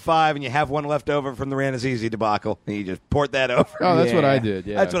didn't write 5 and you have one left over from the Ranazizi debacle, and you just port that over. Oh, that's what Yeah. I did.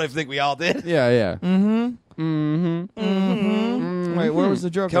 Yeah, That's what I think we all did. Yeah. Wait, where was the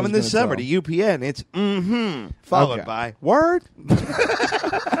joke? I Coming was this gonna summer tell? to UPN, it's followed Okay. by word.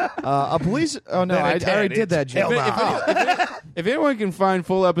 A police. Oh no, I already did that joke. If anyone can find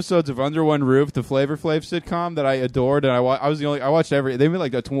full episodes of Under One Roof, the Flavor Flav sitcom that I adored, and I was the only I watched every. They made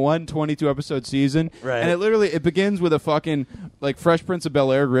like a 22 episode season, Right. and it begins with a fucking like Fresh Prince of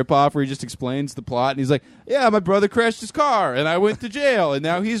Bel Air ripoff where he just explains the plot, and he's like, "Yeah, my brother crashed his car, and I went to jail, and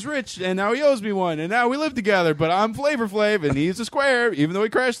now he's rich, and now he owes me one, and now we live together, but I'm Flavor Flav, and he's a square, even though he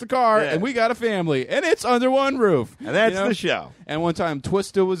crashed the car, Yeah. and we got a family, and it's under one roof." And that's You know? the show. And one time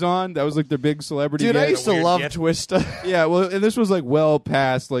Twista was on. That was like their big celebrity. Dude, I get. used to weird love get. Twista. Yeah, well, and this was like well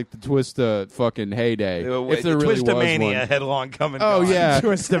past like the Twista fucking heyday. If there really was Twistomania one. headlong coming. Oh yeah,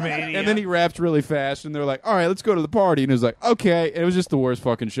 Twistomania. and then he rapped really fast, and they're like, "All right, let's go to the party." And it was like, "Okay." And it was just the worst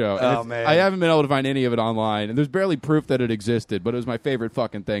fucking show. And Oh, man. I haven't been able to find any of it online, and there's barely proof that it existed. But it was my favorite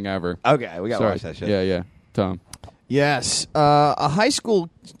fucking thing ever. Okay, we gotta Sorry. watch that shit. Yeah, Tom. Yes, a high school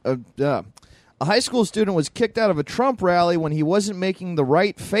student was kicked out of a Trump rally when he wasn't making the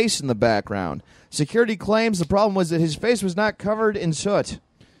right face in the background. Security claims the problem was that his face was not covered in soot.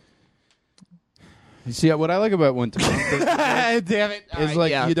 You see what I like about when Tom does Damn it! is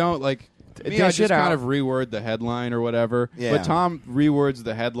like you don't like. Me, I Dish just it out. kind of reword the headline or whatever. Yeah. But Tom rewords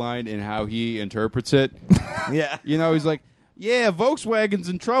the headline in how he interprets it. Yeah. You know, he's like, "Yeah, Volkswagen's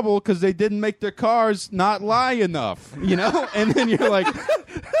in trouble because they didn't make their cars not lie enough." You know, and then you're like,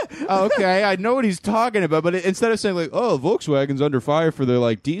 "Okay, I know what he's talking about." But instead of saying like, "Oh, Volkswagen's under fire for their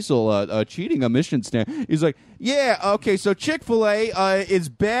like diesel cheating emission stand," he's like, "Yeah, okay, so Chick-fil-A is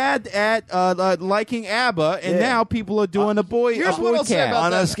bad at liking ABBA, and Yeah. now people are doing a boy here's what I'll say cat." about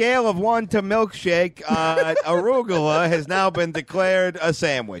On that. a scale of 1 to milkshake, arugula has now been declared a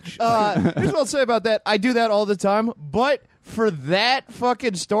sandwich. Here's what I'll say about that. I do that all the time, but for that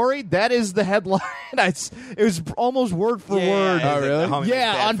fucking story, that is the headline. It was almost word for word. Oh, really? Homie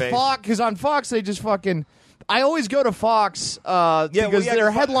Yeah, with on bad face. Fox, because on Fox they just fucking. I always go to Fox because yeah,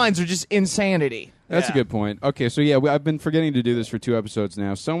 their Fo- headlines are just insanity. That's a Yeah. good point. Okay, so yeah, I've been forgetting to do this for 2 episodes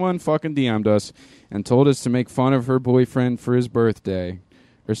now. Someone fucking DM'd us and told us to make fun of her boyfriend for his birthday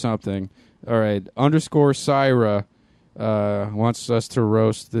or something. All right, _Syra wants us to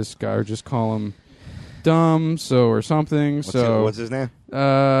roast this guy or just call him dumb, so or something. What's his name?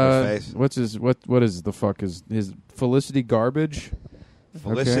 His face? What is the fuck is his Felicity Garbage?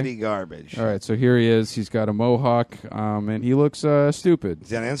 Felicity Garbage. All right, so here he is. He's got a mohawk, and he looks stupid. Is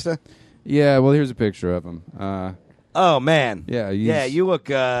that on Insta? Yeah, well, here's a picture of him. Oh man. Yeah, Yeah, you look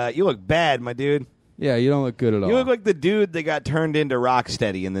bad, my dude. Yeah, you don't look good at all. You look like the dude that got turned into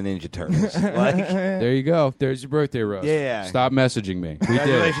Rocksteady in the Ninja Turtles. Like, There you go. There's your birthday roast. Yeah. Stop messaging me. We did.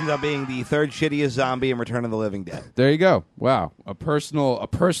 congratulations on being the 3rd shittiest zombie in Return of the Living Dead. There you go. Wow, a personal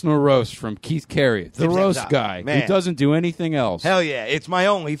roast from Keith Carey, the Tip, tip, roast top. guy Man. who doesn't do anything else. Hell yeah, it's my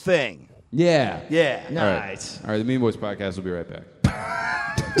only thing. Yeah. Yeah. All right. All right. The Mean Boys podcast will be right back.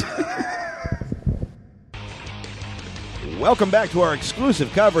 Welcome back to our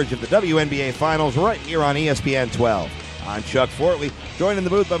exclusive coverage of the WNBA Finals right here on ESPN 12. I'm Chuck Fortley, joined in the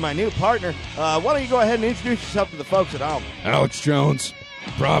booth by my new partner. Why don't you go ahead and introduce yourself to the folks at home? Alex Jones,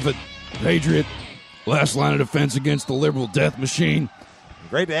 prophet, patriot, last line of defense against the liberal death machine.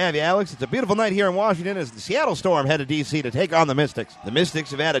 Great to have you, Alex. It's a beautiful night here in Washington as the Seattle Storm head to D.C. to take on the Mystics. The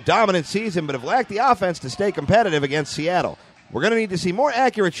Mystics have had a dominant season but have lacked the offense to stay competitive against Seattle. We're going to need to see more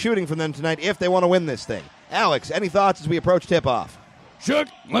accurate shooting from them tonight if they want to win this thing. Alex, any thoughts as we approach tip-off? Chuck,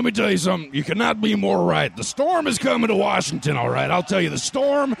 let me tell you something. You cannot be more right. The storm is coming to Washington, all right? I'll tell you, the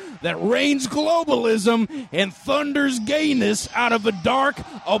storm that rains globalism and thunders gayness out of a dark,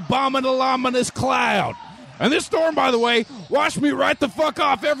 abominable cloud. And this storm, by the way, washed me right the fuck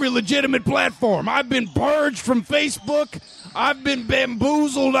off every legitimate platform. I've been purged from Facebook. I've been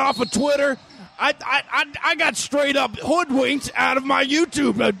bamboozled off of Twitter. I got straight up hoodwinked out of my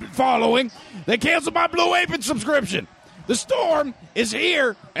YouTube following. They canceled my Blue Apron subscription. The storm is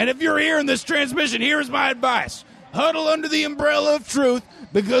here, and if you're hearing this transmission, here's my advice. Huddle under the umbrella of truth,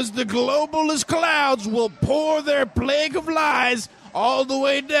 because the globalist clouds will pour their plague of lies all the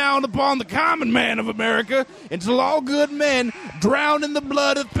way down upon the common man of America until all good men drown in the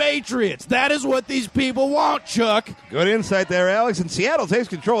blood of patriots. That is what these people want, Chuck. Good insight there, Alex. And Seattle takes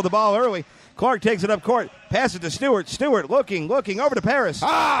control of the ball early. Clark takes it up court, passes to Stewart. Stewart looking over to Paris.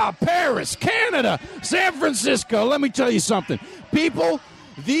 Ah, Paris, Canada, San Francisco. Let me tell you something. People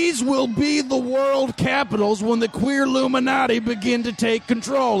These will be the world capitals when the queer Illuminati begin to take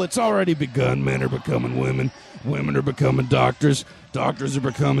control. It's already begun. Men are becoming women. Women are becoming doctors. Doctors are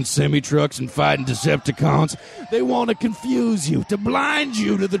becoming semi-trucks and fighting Decepticons. They want to confuse you, to blind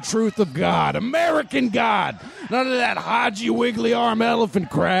you to the truth of God. American God. None of that Haji Wiggly Arm elephant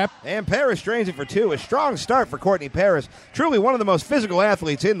crap. And Paris drains it for 2. A strong start for Courtney Paris. Truly one of the most physical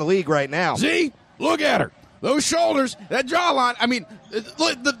athletes in the league right now. See? Look at her. Those shoulders, that jawline. I mean,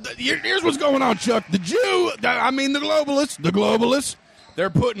 look, here's what's going on, Chuck. The globalists, they're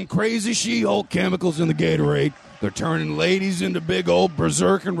putting crazy She-Hulk chemicals in the Gatorade. They're turning ladies into big old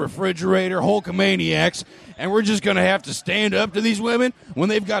berserking refrigerator Hulkamaniacs. And we're just going to have to stand up to these women when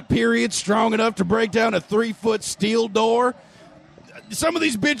they've got periods strong enough to break down a 3-foot steel door. Some of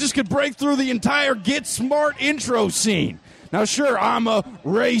these bitches could break through the entire Get Smart intro scene. Now, sure, I'm a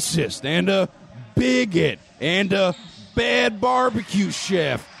racist and a bigot and a bad barbecue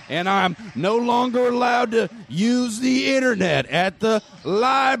chef, and I'm no longer allowed to use the internet at the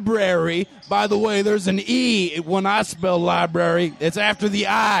library. By the way, there's an E when I spell library. It's after the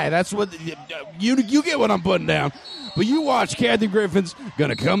I. That's what you get what I'm putting down. But you watch Kathy Griffin's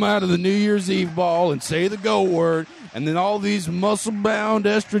gonna come out of the New Year's Eve ball and say the go word, and then all these muscle-bound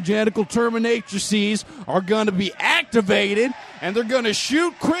estrogenical terminatrices are gonna be activated, and they're gonna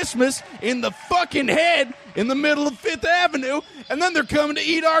shoot Christmas in the fucking head in the middle of Fifth Avenue, and then they're coming to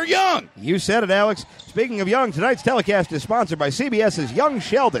eat our young. You said it, Alex. Speaking of young, tonight's telecast is sponsored by CBS's Young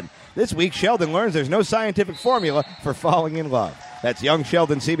Sheldon. This week, Sheldon learns there's no scientific formula for falling in love. That's Young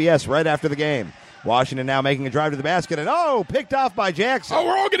Sheldon, CBS, right after the game. Washington now making a drive to the basket, and picked off by Jackson. Oh,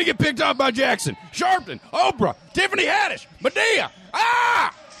 we're all going to get picked off by Jackson, Sharpton, Oprah, Tiffany Haddish, Medea.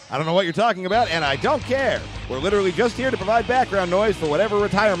 Ah! I don't know what you're talking about, and I don't care. We're literally just here to provide background noise for whatever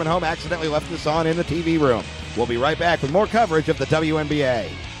retirement home accidentally left us on in the TV room. We'll be right back with more coverage of the WNBA.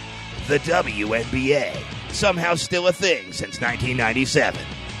 The WNBA, somehow still a thing since 1997.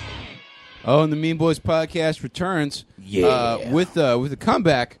 Oh, and the Mean Boys podcast returns with the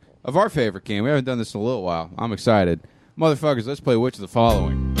comeback of our favorite game. We haven't done this in a little while. I'm excited. Motherfuckers, let's play Which of the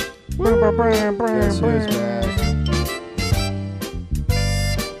Following. Guess who's back?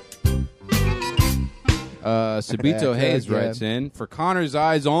 Sabito Hayes writes in, for Connor's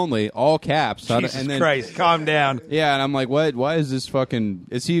eyes only, all caps. Jesus Christ, calm down. Yeah, and I'm like, what? Why is this fucking...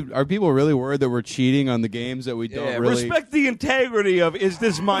 Are people really worried that we're cheating on the games that we don't really... Respect the integrity of, is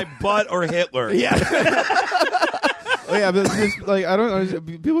this my butt or Hitler? Yeah. Oh, yeah, but it's just, like, I don't know.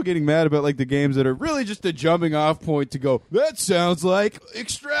 People getting mad about like the games that are really just a jumping off point to go, that sounds like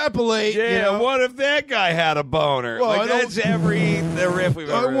extrapolate. Yeah, you know? what if that guy had a boner? Well, like, that's the riff we've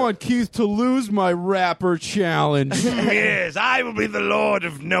ever I want Keith to lose my rapper challenge. Yes, I will be the lord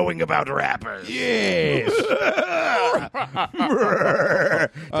of knowing about rappers. Yes.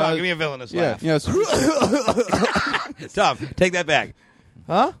 Tom, give me a villainous Yeah. laugh. Yes. Tom, take that back.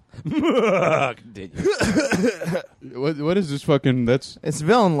 Huh? Continue. What is this fucking? That's It's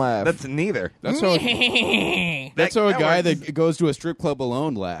villain laugh. That's neither. how a guy that goes to a strip club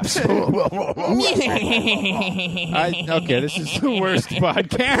alone laughs. Okay, this is the worst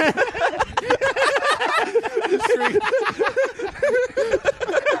podcast.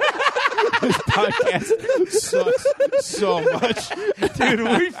 This podcast sucks so much, Dude,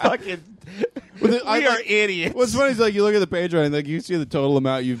 we fucking... We are idiots. What's funny is like you look at the page and like you see the total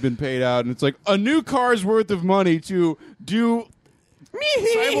amount you've been paid out, and it's like a new car's worth of money to do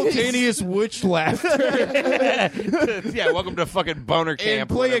simultaneous witch laughter Yeah, welcome to fucking boner camp. and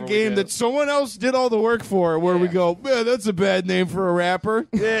play a game that someone else did all the work for. Where we go, man, that's a bad name for a rapper.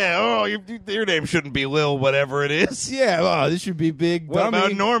 Yeah, your name shouldn't be Lil whatever it is. Yeah, this should be Big What Dummy.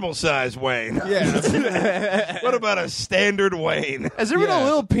 about normal size Wayne? Yeah, What about a standard Wayne? Has there been Yeah. a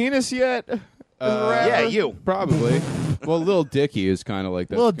little penis yet? Yeah, you. probably. Well, Lil Dicky is kind of like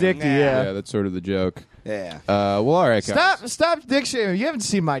that. Little Dicky, yeah. Yeah, that's sort of the joke. Yeah. Well, all right, guys. Stop dick shaming. You haven't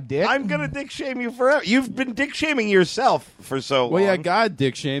seen my dick. I'm going to dick shame you forever. You've been dick shaming yourself for so long. Well, yeah, God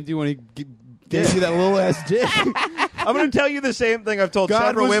dick shamed you when he gave you that little ass dick. I'm going to tell you the same thing I've told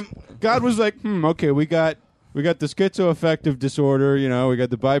several women. God was like, okay, we got the schizoaffective disorder, you know, we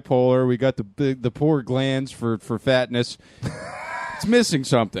got the bipolar, we got the poor glands for fatness. It's missing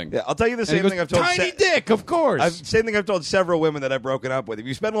something. Yeah, I'll tell you the And he same goes, thing I've told. Tiny dick, of course. Same thing I've told several women that I've broken up with. If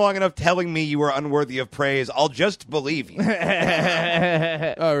you spend long enough telling me you are unworthy of praise, I'll just believe you.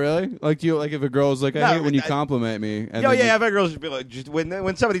 Oh, really? Like if a girl's like, I No, hate when you I- compliment me. And Yeah, then yeah. I've had girls just be like,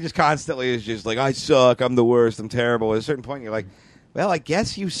 when somebody just constantly is just like, I suck, I'm the worst, I'm terrible. At a certain point, you're like, well, I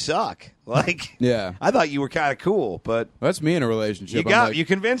guess you suck. Like, Yeah. I thought you were kind of cool, but That's me in a relationship. you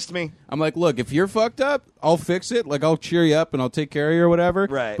convinced me. I'm like, look, if you're fucked up, I'll fix it. Like, I'll cheer you up and I'll take care of you or whatever.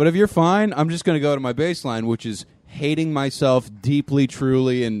 Right. But if you're fine, I'm just going to go to my baseline, which is hating myself deeply,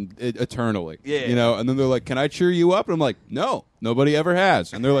 truly, and eternally. Yeah. You know, and then they're like, can I cheer you up? And I'm like, no, nobody ever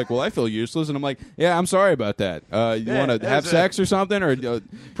has. And they're like, well, I feel useless. And I'm like, yeah, I'm sorry about that. You want to have there's sex or something? Or go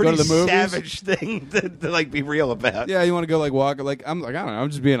Pretty to the movies? savage thing to like be real about. Yeah, you want to go like walk? Like I'm like I don't know. I'm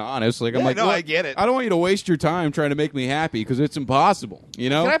just being honest. Like I'm Yeah, like, no, look, I get it. I don't want you to waste your time trying to make me happy because it's impossible. You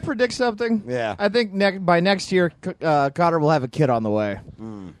know? Can I predict something? Yeah. I think by next year, Cotter will have a kid on the way.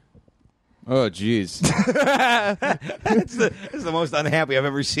 Oh, jeez. It's the most unhappy I've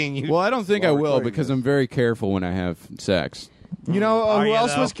ever seen you. Well, I don't think I While will recording because this. I'm very careful when I have sex. You know Are who you,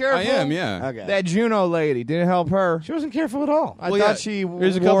 else though? was careful? I am, yeah. Okay. That Juno lady didn't help her. She wasn't careful at all. I Well, thought yeah, she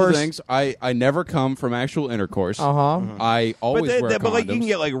Here's a couple wore things. I never come from actual intercourse. Uh huh. I always wear but like you condoms. can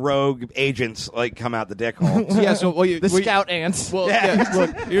get like rogue agents like come out the dick hole. yeah, so The scout ants. Well, yeah.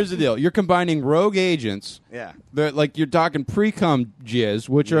 Look, here's the deal. You're combining rogue agents. Yeah. They're, like you're talking pre-cum jizz,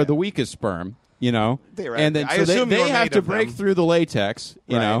 which are the weakest sperm. You know, Theoretically. and then I so assume you they were have made to of break them. through the latex,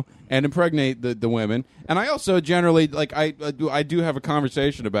 you Right. know, and impregnate the women. And I also generally like I do have a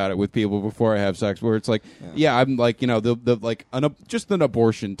conversation about it with people before I have sex, where it's like, yeah, I'm like the like just an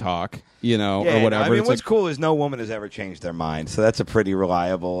abortion talk, or whatever. I mean, It's what's like, cool is no woman has ever changed their mind, so that's a pretty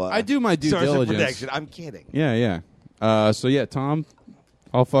reliable. I do my due source of diligence. protection. I'm kidding. Yeah. So yeah, Tom,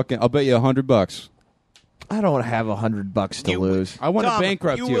 I'll bet you $100. I don't have $100 to lose. I want to Tom,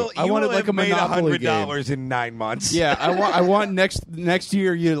 bankrupt you. I you want it will like a have made Monopoly game. $100 in 9 months. Yeah, I want next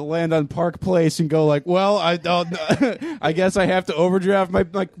year you to land on Park Place and go like, well, I guess I have to overdraft my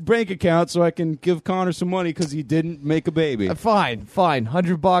bank account so I can give Connor some money because he didn't make a baby. Fine.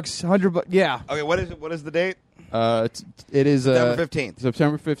 $100. Yeah. Okay, what is it? What is the date? It is September 15th.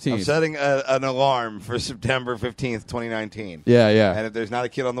 September 15th. I'm setting an alarm for September 15th, 2019. Yeah. And if there's not a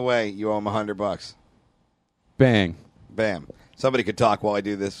kid on the way, you owe him $100. Bang. Bam. Somebody could talk while I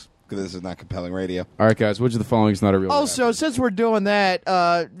do this because this is not compelling radio. All right, guys. Which of the following is not a real? Also, since we're doing that,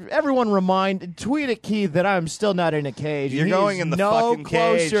 everyone tweet at Keith that I'm still not in a cage. You're He going is in the no fucking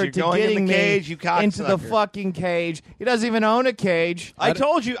cage. closer You're to going in getting the cage, me you cocksucker. into the fucking cage. He doesn't even own a cage. I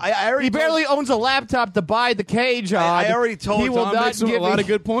told you. I already He told barely you. owns a laptop to buy the cage on. I already told he will Tom not makes a give lot me- of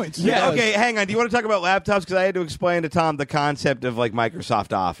good points. Yeah, He okay, does. hang on. Do you want to talk about laptops? Because I had to explain to Tom the concept of like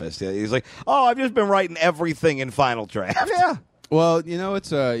Microsoft Office. He's like, "Oh, I've just been writing everything in Final Draft." Yeah, Well,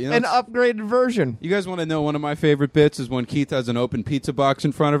 it's an upgraded version. You guys want to know one of my favorite bits is when Keith has an open pizza box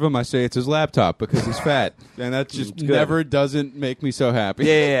in front of him. I say it's his laptop because he's fat, and that just never doesn't make me so happy.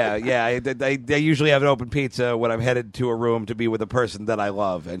 Yeah. I usually have an open pizza when I'm headed to a room to be with a person that I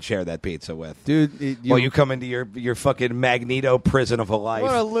love and share that pizza with. Dude, While you come into your fucking Magneto prison of a life.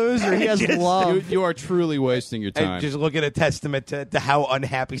 What a loser! He has Just- love. you are truly wasting your time. and just look at a testament to how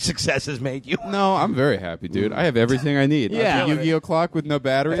unhappy success has made you. No, I'm very happy, dude. I have everything I need. Yeah. I have a Yu-Gi-Oh clock with no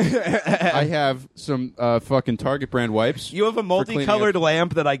battery. I have some fucking Target brand wipes. You have a for cleaning multicolored up.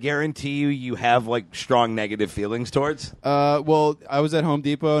 lamp that I guarantee you have like strong negative feelings towards. Well, I was at Home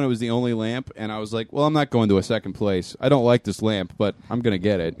Depot and it was the only lamp, and I was like, well, I'm not going to a second place. I don't like this lamp, but I'm gonna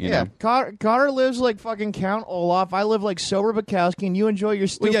get it. You Yeah, know? Connor lives like fucking Count Olaf. I live like sober Bukowski, and you enjoy your Well,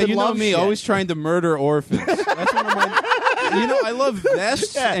 stupid yeah, you know love me, shit. always trying to murder orphans. That's one of my. I love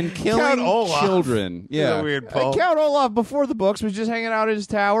vests and killing Count Olaf. children. Yeah, It's a weird poll. Count Olaf before the books was just hanging out in his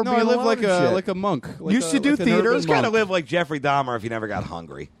tower. No, being I live alone like and a shit. like a monk. Like Used to do like an theater. urban It's Kind of monk. live like Jeffrey Dahmer if you never got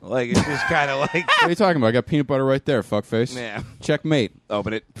hungry. Like it's just kind of like What are you talking about? I got peanut butter right there, fuckface. Yeah. Checkmate.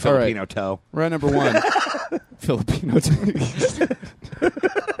 open it All right. Filipino toe. Right, number one. Filipino.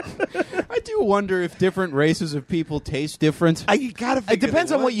 I do wonder if different races of people taste different. You gotta. It figure depends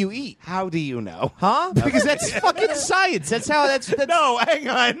that on what one. you eat, How do you know? huh? Because that's fucking science. That's how. That's No, hang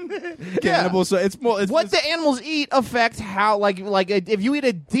on. Cannibal, so it's more. It's, what the animals eat affects how. Like if you eat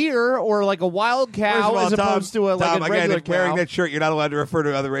a deer or like a wild First cow of all, as opposed to a Tom, like a regular again, wearing cow. that shirt, you're not allowed to refer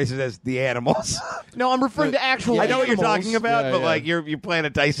to other races as the animals. No, I'm referring to actual. I know what you're animals. talking about, Yeah, but yeah. like you're playing a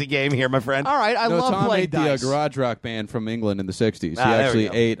dicey game here, my friend. All right, I no, love Tom playing ate dice. the garage rock band from England in the 60s. He Ah, there actually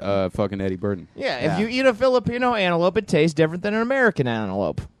we ate fucking Eddie Burden. Yeah, Yeah. if you eat a Filipino antelope, it tastes different than an American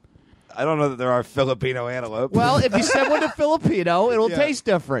antelope. I don't know that there are Filipino antelope. Well, if you send one to Filipino, it'll taste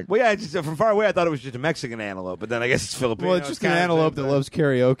different. well, yeah, just, from far away, I thought it was just a Mexican antelope, but then I guess it's Filipino. Well, it's just an kind of antelope that loves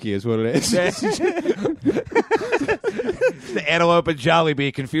karaoke, is what it is. the antelope and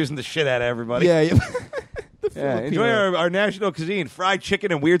Jollibee confusing the shit out of everybody. yeah. Yeah, enjoy our national cuisine: fried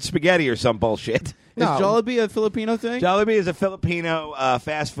chicken and weird spaghetti or some bullshit. Is Jollibee a Filipino thing? Jollibee is a Filipino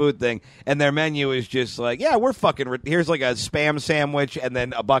fast food thing, and their menu is just like, yeah, we're fucking. Here's like a Spam sandwich, and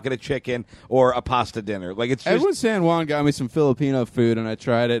then a bucket of chicken or a pasta dinner. Like it's just Edwin San Juan got me some Filipino food, and I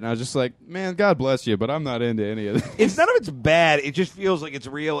tried it, and I was just like, man, God bless you, but I'm not into any of this. It's none of it's bad. It just feels like it's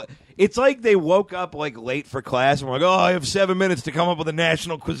real. It's like they woke up like late for class and were like, "Oh, I have 7 minutes to come up with a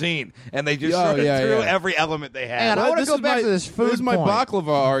national cuisine," and they just threw every element they had. And I want to This go is back my- to this food This is my point. baklava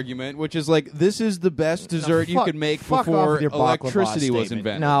argument, which is like, this is the best dessert you fuck- could make fuck off before with your baklava electricity was statement.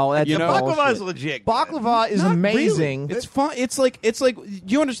 invented. No, that's you know? bullshit. Baklava is legit. Baklava is Not amazing. really. It's fun. It's like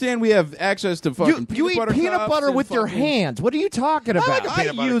you understand. We have access to fucking You eat peanut cups butter and with your fucking- hands. What are you talking about? like a I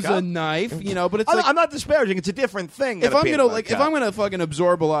peanut butter use cup. a knife, but it's like I'm not disparaging. It's a different thing. if than a I'm peanut gonna butter like cup. if I'm gonna fucking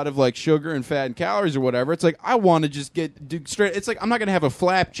absorb a lot of like sugar and fat and calories or whatever, it's like I want to just do straight. It's like I'm not gonna have a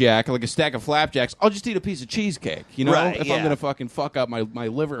flapjack, like a stack of flapjacks. I'll just eat a piece of cheesecake. Right, if yeah. I'm gonna fucking fuck up my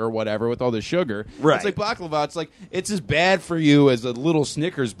liver or whatever with all the sugar. Right. It's like baklava. It's like it's as bad for you as a little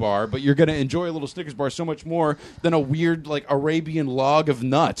Snickers bar, but you're gonna enjoy a little Snickers bar so much more than a weird like Arabian log of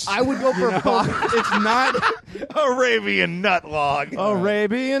nuts. I would go for It's not. Arabian nut log.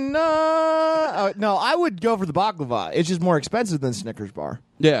 Arabian no, I would go for the baklava. It's just more expensive than Snickers bar.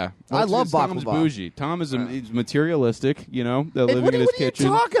 Yeah, I love Tom's baklava. bougie. Tom is he's materialistic, living what in his are you kitchen.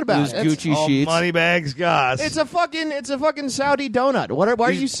 talking about? His That's Gucci All sheets. Moneybags Goss. It's a fucking Saudi donut. Why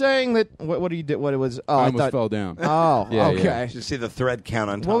are you saying that? What do you do? What it was? Oh, I I almost thought. fell down. Oh, Yeah, okay. yeah. Just see the thread count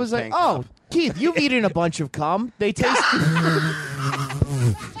on Tom's What was that? tank Oh, top. Keith, you've eaten a bunch of cum. They taste.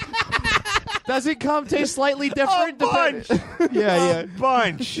 Does it cum taste slightly different? bunch. Yeah,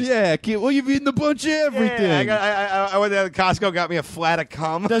 bunch. yeah. Well, you've eaten a bunch of everything. Yeah, I went down to Costco, got me a flat of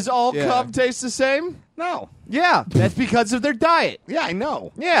cum. Does all Yeah. cum taste the same? No. Yeah, that's because of their diet. Yeah, I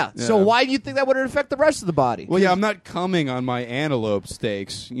know. Yeah. So Yeah. why do you think that would affect the rest of the body? Well, yeah, I'm not coming on my antelope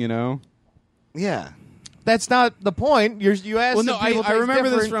steaks. Yeah. That's not the point. You asked. Well, no, if people I taste remember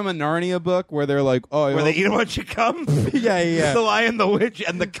this different. from a Narnia book where they're like, oh, Where they eat a bunch of cum? yeah. The lion, the witch,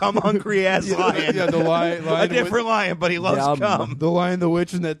 and the cum-hungry ass lion. Yeah, the lion A different lion, but he loves cum. The Lion, the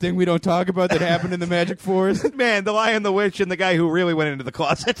Witch, and that thing we don't talk about that happened in the Magic Forest. Man, the lion, the witch, and the guy who really went into the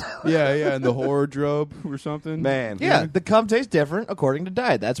closet. Yeah, and the wardrobe or something. Man. Yeah, the cum tastes different according to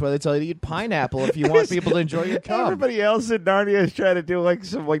diet. That's why they tell you to eat pineapple if you want people to enjoy your cum. Everybody else in Narnia is trying to do like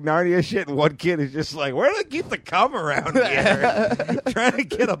some like Narnia shit, and one kid is just like, "Where do they keep the cum around here?" Trying to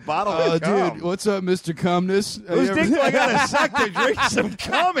get a bottle Oh, of cum. dude, what's up, Mr. Cumness? Whose dick do I gotta suck to drink some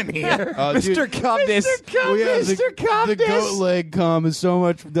cum in here? Mr. Cumness. Well, yeah, Mr. the Cumness. goat leg cum is so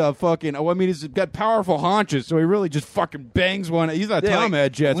much fucking. I mean, he's got powerful haunches, so he really just fucking bangs one. He's not Tom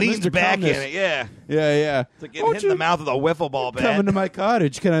Head Jets. leans Mr. back Cumness. in it. Yeah, Yeah. it's like getting hit in the mouth with a wiffle ball bat. Come into my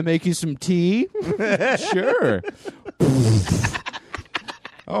cottage. Can I make you some tea? Sure.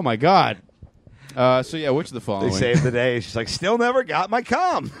 Oh my God. So yeah, which of the They following? saved the day. She's like, still never got my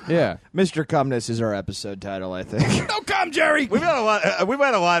cum. Yeah. Mr. Cumness is our episode title, I think. No cum, Jerry. We've had a lot. We've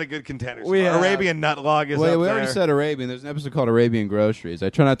had a lot of good contenders. We have. Arabian nut log is Wait, up we there. already said Arabian. There's an episode called Arabian Groceries. I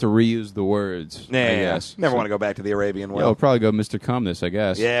try not to reuse the words. I guess. Never want to go back to the Arabian Yeah, world. we'll probably go Mr. Cumness, I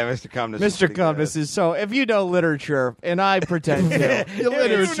guess. Yeah, Mr. Cumness. Mr. Cumness is so. If you know literature, and I pretend to.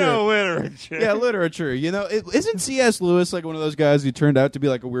 Literature. You know literature. Yeah, literature. Isn't C.S. Lewis like one of those guys who turned out to be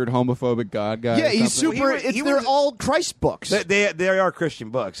like a weird homophobic god guy? Yeah, or he's something? super. He They're was- all Christ books. They are Christian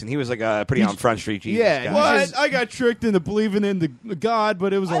books, and he was like a pretty on Front Street Jesus Yeah, guy. What? He's I got tricked into believing in the God,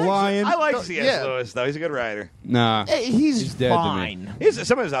 but it was a lion. I like C.S. Yeah. Lewis, though. He's a good writer. Nah. He's dead to me. fine.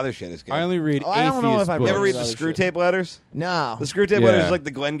 Some of his other shit is good. I only read I don't know atheist if I've books. You ever read Other the shit. Screw Tape Letters? No. The Screw Tape Yeah. Letters is like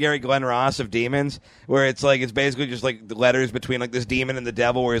the Glengarry Glen Ross of demons, where it's basically just like the letters between like this demon and the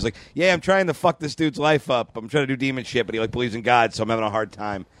devil, where he's like, yeah, I'm trying to fuck this dude's life up. I'm trying to do demon shit, but he like believes in God, so I'm having a hard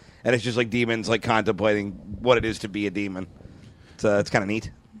time. And it's just like demons like contemplating what it is to be a demon. It's kind of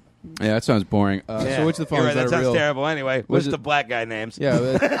neat. Yeah, that sounds boring. So which of the You're following right, is that not sounds real? terrible. Anyway, Was what's it- the black guy names? Yeah.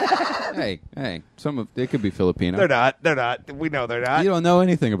 Hey, some of they could be Filipino. They're not. They're not. We know they're not. You don't know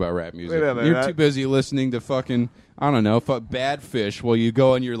anything about rap music. We know they're You're not. too busy listening to fucking Bad Fish while you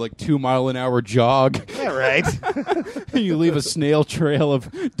go on your like 2 mile an hour jog. Yeah, right. And you leave a snail trail of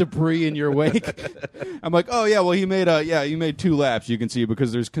debris in your wake. I'm like, oh yeah, well you made 2 laps. You can see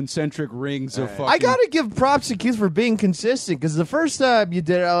because there's concentric rings of fucking. I gotta give props to Keith for being consistent because the first time you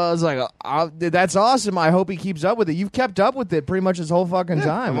did it, I was like, "That's awesome." I hope he keeps up with it. You've kept up with it pretty much his whole fucking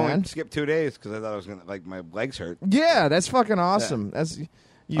time, I've only man. skipped 2 days because I thought I was gonna my legs hurt. Yeah, that's fucking awesome. That's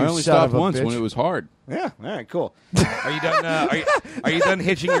I only son stopped of a once bitch. when it was hard. Yeah. All right. Cool. Are you done? Are you done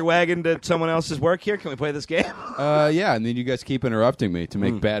hitching your wagon to someone else's work here? Can we play this game? Yeah, and then you guys keep interrupting me to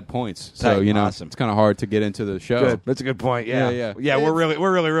make bad points. So Tight. you know, Awesome. it's kind of hard to get into the show. Good. That's a good point. Yeah. Yeah. We're really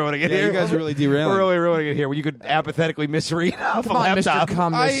ruining it Yeah, here. you guys are really derailing. We're really ruining it here. Well, you could apathetically misread off Come a on, laptop. Mr.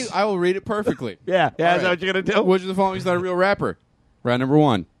 Cumnus. I will read it perfectly. Yeah. All Is that what you're gonna do? Which of the following is not a real rapper? Round number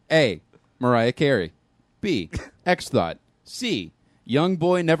 1. A. Mariah Carey. B. X Thought. C. Young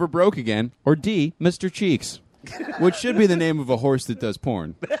Boy Never Broke Again. Or D. Mr. Cheeks. Which should be the name of a horse that does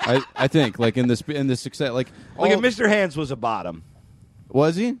porn. I think, like in this success, like Like if all- Mr. Hands was a bottom.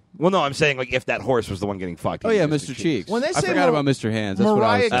 was he? Well, no, I'm saying like if that horse was the one getting fucked. Oh he'd yeah, be Mr. Cheeks. When they I say forgot about Mr. Hands. That's what I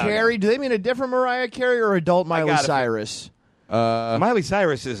Mariah was thinking. Carey, do they mean a different Mariah Carey or adult Miley got it. Cyrus? Miley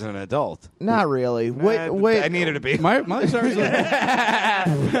Cyrus isn't an adult. Not really. Wait. I need her to be. Miley Cyrus.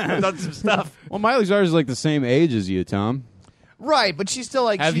 I've done some stuff. Well, Miley Cyrus is like the same age as you, Tom. Right, but she's still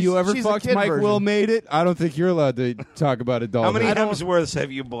like. Have she's- you ever she's a fucked kid Mike version. Will Made It? I don't think you're allowed to talk about adult. How many Hemsworths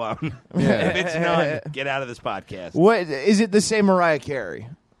have you blown? Yeah. If it's none, get out of this podcast. What is it? The same Mariah Carey?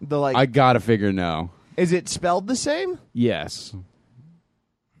 The like. I gotta figure no. Is it spelled the same? Yes.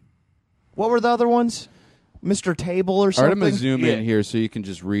 What were the other ones? Mr. Table or All right, something? I'm gonna zoom Yeah. in here so you can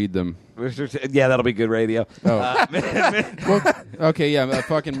just read them. Yeah, that'll be good radio. Oh. Okay, yeah,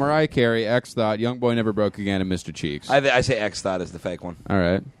 fucking Mariah Carey, X Thought, Young Boy Never Broke Again, and Mr. Cheeks. I say X Thought is the fake one. All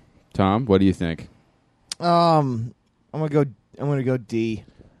right, Tom, what do you think? I'm gonna go D.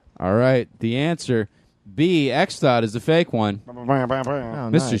 All right, the answer B, X Thought is the fake one. Oh,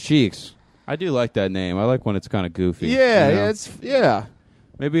 Mr. nice. Cheeks. I do like that name. I like when it's kind of goofy. Yeah, you know? yeah, it's yeah.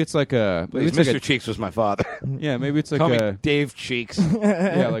 Maybe it's like a. Maybe Please, it's Mr. like Cheeks was my father. yeah, maybe it's like Call a. me Dave Cheeks.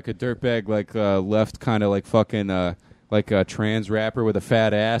 Yeah, like a dirtbag, like left kind of like fucking like a trans rapper with a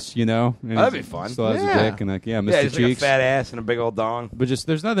fat ass, you know? And That'd he's- be fun. Still has a Yeah. dick and like Mr. Yeah, he's like a Cheeks. fat ass and a big old dong. But just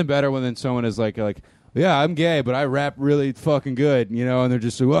there's nothing better when then someone is like yeah, I'm gay, but I rap really fucking good, you know, and they're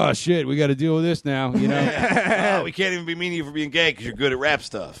just like, oh shit, we got to deal with this now, you know. Oh, we can't even be mean to you for being gay because you're good at rap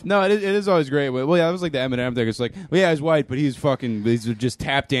stuff. No, it is always great. Well, yeah, that was like the Eminem thing. It's like, well, yeah, he's white, but he's just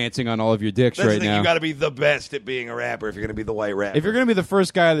tap dancing on all of your dicks That's right the thing. now. You got to be the best at being a rapper if you're going to be the white rapper. If you're gonna be the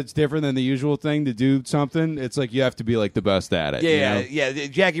first guy that's different than the usual thing to do something, it's like you have to be like the best at it. yeah, you know? yeah.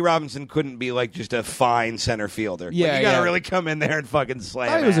 Jackie Robinson couldn't be like just a fine center fielder. Like, Yeah, you got to yeah. really come in there and fucking slam.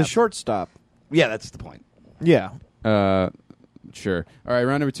 I thought he was a ass. shortstop. Yeah, that's the point. Yeah. Sure. All right,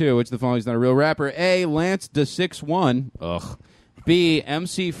 round number 2. Which of the following is not a real rapper? A. Lance de 6'1". Ugh. B.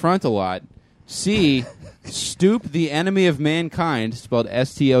 MC Frontalot. C. Stoop the Enemy of Mankind, spelled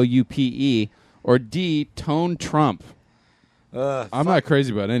Stoupe. Or D. Tone Trump. I'm not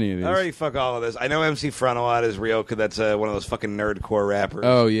crazy about any of these. I already fuck all of this. I know MC Frontalot is real because that's one of those fucking nerdcore rappers.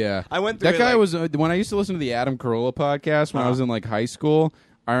 Oh yeah, I went through that it, guy like- was when I used to listen to the Adam Carolla podcast when I was in like high school.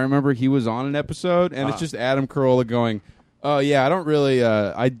 I remember he was on an episode, and it's just Adam Carolla going, "Oh yeah, I don't really,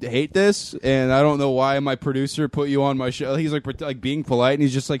 I hate this, and I don't know why my producer put you on my show." He's like being polite, and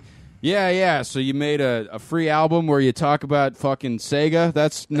he's just like, "Yeah, so you made a free album where you talk about fucking Sega?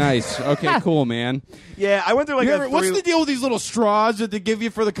 That's nice. Okay, cool, man." Yeah, I went through like You a ever- what's three- the deal with these little straws that they give you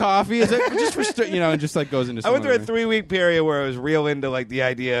for the coffee? Is it just for and just like goes into? I went through a some other- 3-week period where I was real into like the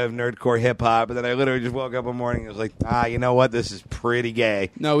idea of nerdcore hip hop, and then I literally just woke up one morning and was like, you know what? This is pretty gay.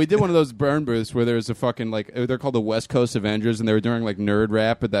 No, we did one of those burn booths where there was a fucking like they're called the West Coast Avengers, and they were doing like nerd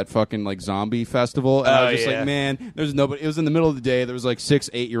rap at that fucking like zombie festival. And I was just yeah. like, man, there's nobody. It was in the middle of the day. There was like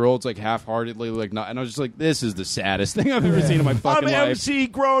 6-8-year-olds like half-heartedly like not, and I was just like, this is the saddest thing I've ever seen in my I'm fucking an life. MC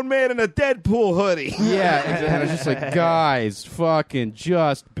grown man in a Deadpool hoodie. Yeah, and I was just like, guys, fucking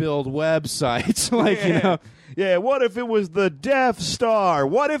just build websites, like you know. Yeah, what if it was the Death Star?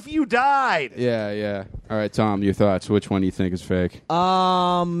 What if you died? Yeah. All right, Tom, your thoughts? Which one do you think is fake? It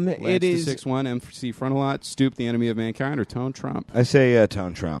Lance is. the 6'1", MC Frontalot, Stoop the Enemy of Mankind, or Tone Trump? I say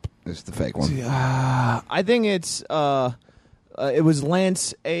Tone Trump is the fake one. I think it's. It was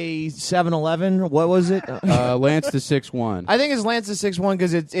Lance a 7-Eleven. What was it? Lance the 6'1". I think it's Lance the 6'1"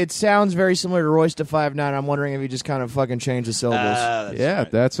 because it sounds very similar to Royce the 5'9". I'm wondering if he just kind of fucking changed the syllables. Yeah,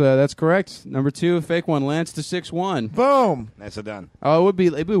 that's correct. Number 2, fake one, Lance the 6'1". Boom. That's a done. Oh, it'd be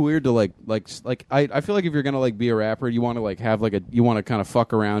weird to like I feel like if you're gonna like be a rapper, you want to like have like you want to kind of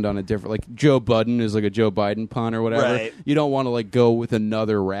fuck around on a different like Joe Budden is like a Joe Biden pun or whatever. Right. You don't want to like go with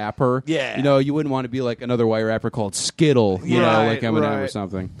another rapper. Yeah. You know, you wouldn't want to be like another white rapper called Skittle. You know, Right, like Eminem or right.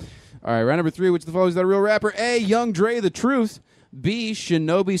 something. All right, round number 3, which of the following is not a real rapper? A. Young Dre, The Truth. B,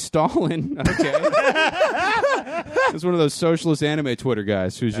 Shinobi Stalin. Okay. It's one of those socialist anime Twitter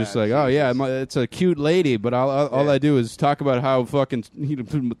guys who's just like, oh, yeah, it's a cute lady, but all I do is talk about how fucking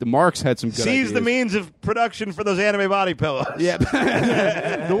the Marx had some good Seize ideas. the means of production for those anime body pillows. Yeah.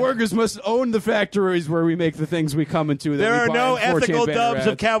 The workers must own the factories where we make the things we come into. There are no ethical banner dubs ads.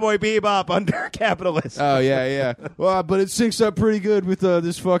 of Cowboy Bebop under capitalism. Oh, yeah. Well, but it syncs up pretty good with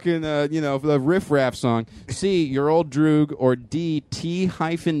this fucking, the riff-raff song. C, Your Old Droog, or D,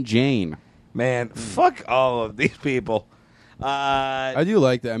 T-Jane. Man, fuck all of these people. I do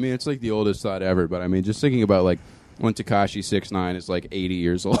like that. I mean, it's like the oldest thought ever, but I mean, just thinking about like when Tekashi 6ix9ine is like 80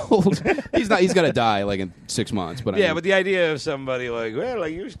 years old. He's got to die like in 6 months. But I mean, but the idea of somebody like, well, I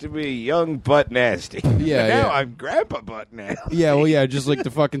used to be young but nasty. Yeah, Now yeah. I'm grandpa but nasty. yeah, well, yeah, just like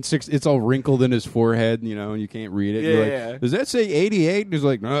the fucking it's all wrinkled in his forehead, and you can't read it. You're Yeah. like, does that say 88? And he's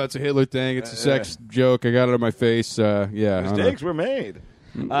like, no, that's a Hitler thing. It's a sex joke. I got it on my face. Yeah. I don't know. Mistakes were made.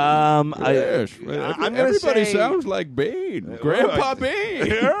 Yes. I'm gonna Everybody say, sounds like Bane. Grandpa Bane.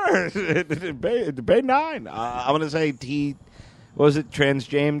 Bay 9. I'm going to say T. What was it?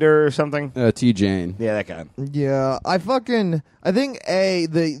 Transgender or something? T-Jane. Yeah, that guy. Yeah, I think A,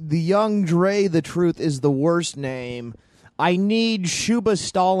 the young Dre the Truth is the worst name. I need Shuba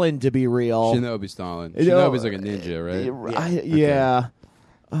Stalin to be real. Shinobi Stalin. You know, Shinobi's like a ninja, right? Yeah.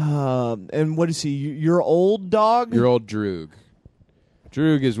 And what is he? Your old dog? Your old Droog.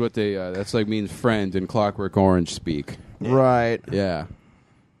 Droog is what they, that's like means friend in Clockwork Orange speak. Right. Yeah.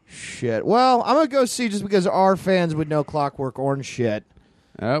 Shit. Well, I'm going to go see just because our fans would know Clockwork Orange shit.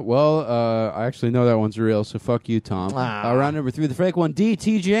 I actually know that one's real, so fuck you, Tom. Round number 3, the fake one, D,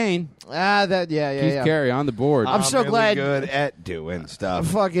 T-Jane. Keith Carey on the board. I'm so really glad- good at doing stuff.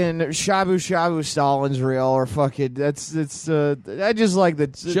 Fucking Shabu Stalin's real, or fucking I just like the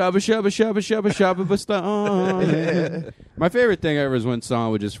Shabba, shabba, shabba, shabba, shabba, bastan. My favorite thing ever is when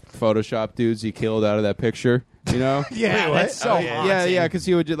Stalin would just Photoshop dudes he killed out of that picture. yeah, that's so Yeah, because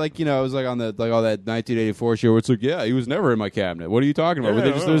he would just, like, it was like on the all that 1984 show where it's like, yeah, he was never in my cabinet. What are you talking about? Where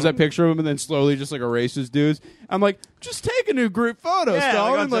they just there's that picture of him and then slowly just like erases dudes. I'm like, just take a new group photo,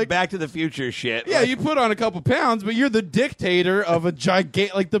 Stalin. Like Back to the Future shit. Yeah, you put on a couple pounds, but you're the dictator of a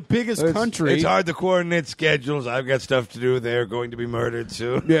gigantic, like the biggest country. It's hard to coordinate schedules. I've got stuff to do. They're going to be murdered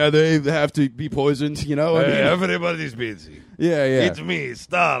soon. Yeah, they have to be poisoned. I mean, Everybody's busy. yeah. It's me,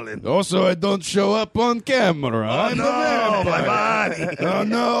 Stalin. Also, I don't show up on camera. Oh no, my body. Oh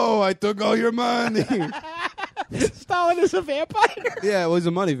no, I took all your money. Stalin is a vampire. Yeah, well, he's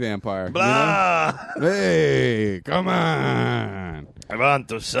a money vampire. Blah. Hey, come on. I want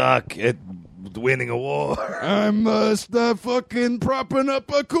to suck at winning a war. I'm fucking propping up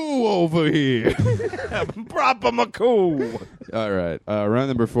a coup over here. Prop him a coup. All right, round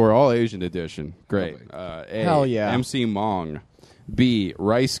number 4, all Asian edition. Great. A, Hell yeah. MC Mong. B,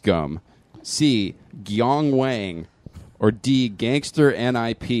 Rice Gum. C, Gyong Wang. Or D, Gangster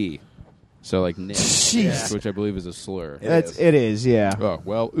NIP. So like Nick, Jeez. which I believe is a slur. It is, yeah. Oh,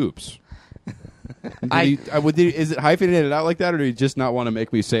 well, oops. Is it hyphenated out like that, or did he just not want to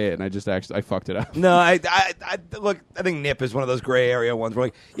make me say it, and I fucked it up? No, I look. I think nip is one of those gray area ones where,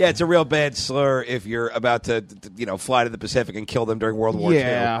 like, yeah, it's a real bad slur if you're about to fly to the Pacific and kill them during World War II.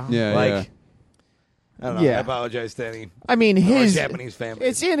 Yeah. Yeah, like, yeah. I don't know. Yeah. I apologize to any I mean, his Japanese family.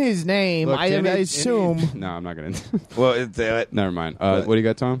 It's in his name. Look, I assume. No, I'm not going to. Well, it's Never mind. What do you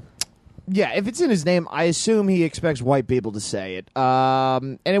got, Tom? Yeah, if it's in his name, I assume he expects white people to say it.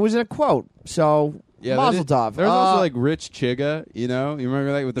 And it was in a quote, so Mazel tov. There's also like Rich Chiga, you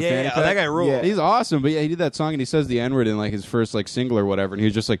remember that with the fanny pack? that guy ruled. Yeah. He's awesome, but yeah, he did that song and he says the N-word in like his first like single or whatever, and he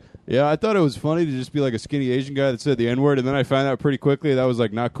was just like, yeah, I thought it was funny to just be like a skinny Asian guy that said the N-word, and then I found out pretty quickly that was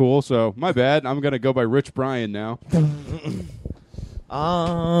like not cool, so my bad. I'm gonna go by Rich Brian now.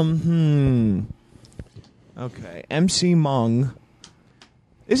 Okay, MC Mung.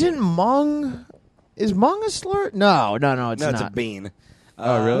 Isn't Mung? Is Mung a slur? No, it's No, not. it's a bean.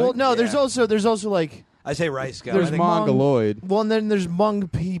 Oh, really? Well, no, there's Yeah. also like I say rice gum. There's I think Mongoloid. well, and then there's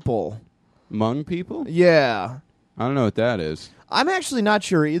Hmong people. Hmong people? Yeah, I don't know what that is. I'm actually not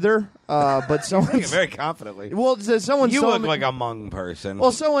sure either. But someone very confidently. well, someone You told look me- like a Hmong person.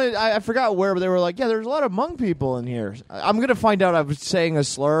 Well, someone I forgot where, but they were like, "Yeah, there's a lot of Hmong people in here." I'm gonna find out I was saying a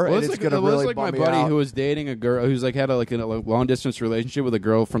slur, Well, and it's gonna really like bum my me buddy out. who was dating a girl who's like had a long distance relationship with a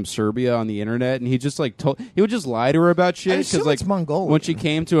girl from Serbia on the internet, and he just like he would just lie to her about shit assume like it's Mongolian. when she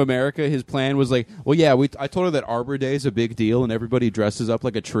came to America, his plan was like, well, yeah, I told her that Arbor Day is a big deal and everybody dresses up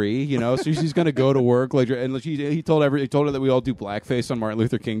like a tree, so she's gonna go to work like, and he told her that we all do blackface on Martin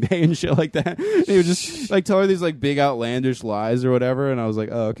Luther King Day and shit like that. He would just like tell her these like big outlandish lies or whatever, and I was like,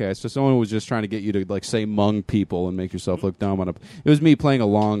 oh, okay. So someone was just trying to get you to like say Hmong people and make yourself look dumb on a. It was me playing a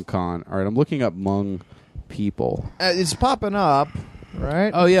long con. All right, I'm looking up Hmong people. It's popping up,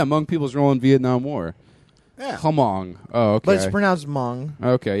 right? Oh yeah, Hmong people's role in Vietnam War. Yeah. Hmong. Oh, okay. But it's pronounced Hmong.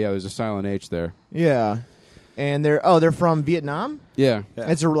 Okay, yeah, there's a silent H there. Yeah. And they're from Vietnam? Yeah.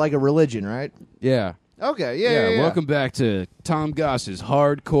 It's like a religion, right? Yeah. Okay, yeah. Welcome back to Tom Goss's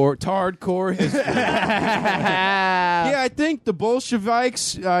Tardcore history. Yeah, I think the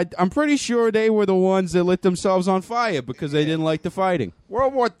Bolsheviks, I'm pretty sure they were the ones that lit themselves on fire because they didn't like the fighting.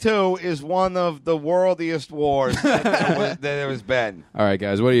 World War II is one of the worldiest wars that there has been. All right,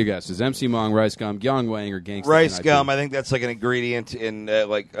 guys, what are your guesses? MC Hmong, Rice Gum, Gyong Wang, or Gangsta? Rice NIP? gum, I think that's like an ingredient in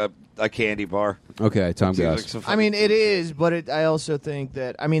like a candy bar. Okay, Tom Seems like Goss. some I mean, it is, but I also think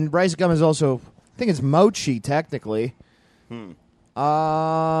that rice gum is also. I think it's mochi technically. I'm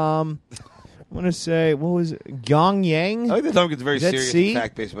gonna say what was it? Gyong Yang? I think the Tom gets very Is that serious C? and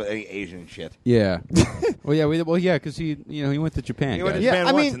fact-based about any Asian shit. Yeah. Because he went to Japan. He went guys. to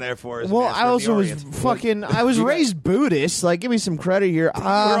Japan once and therefore is well, master I of also the was Orient. fucking. I was raised Buddhist. Like, give me some credit here. You were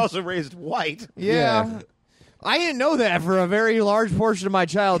also raised white. Yeah. I didn't know that for a very large portion of my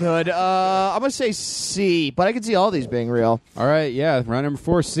childhood. I'm going to say C, but I can see all these being real. All right, yeah, round number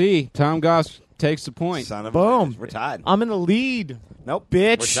 4, C. Tom Goss takes the point. Son of Boom. a bitch. We're tied. I'm in the lead. Nope.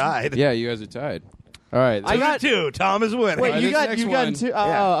 Bitch. We're tied. Yeah, you guys are tied. All right. I got 2. Tom is winning. Wait, This you got next you got one- two.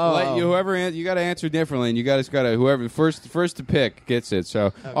 Let you got to answer differently, and you got to whoever first to pick gets it.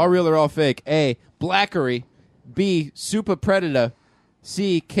 So all real or all fake. A. Blackery. B. Super Predator.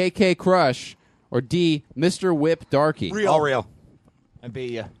 C. KK Crush. Or D. Mr. Whip Darky. All real. I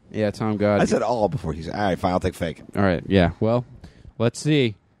beat you. Yeah, Tom God. I said all before he said, all right, fine, I'll take fake. All right. Yeah. Well, let's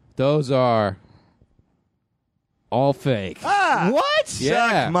see. Those are all fake. What?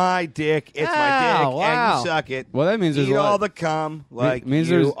 Yeah. Suck my dick. It's my Ow, dick, wow. and you suck it. Well, that means there's Eat a lot. all the cum like means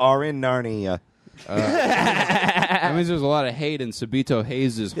there's- you are in Narnia. That means there's a lot of hate in Sabito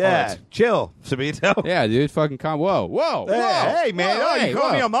Hayes' Yeah, heart. chill, Sabito. Yeah, dude. Fucking whoa. Hey, man. Whoa, Oh, hey, you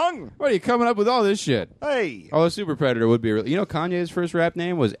call me whoa. a mung? What are you coming up with all this shit? Hey. Although Super Predator would be real. You know, Kanye's first rap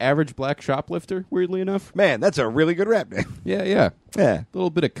name was Average Black Shoplifter, weirdly enough. Man, that's a really good rap name. Yeah. Yeah. A little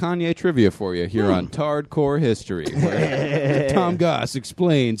bit of Kanye trivia for you here on Tardcore History, where Tom Goss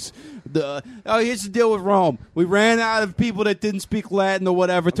explains here's the deal with Rome. We ran out of people that didn't speak Latin or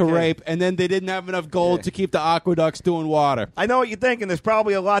whatever to rape, and then they didn't have enough gold to keep the aqueducts doing water. I know what you're thinking. There's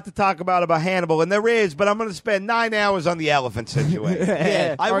probably a lot to talk about Hannibal, and there is, but I'm going to spend 9 hours on the elephant situation.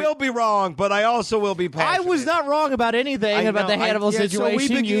 Yeah. I will be wrong, but I also will be passionate. I was not wrong about anything I about know, the Hannibal yeah, so we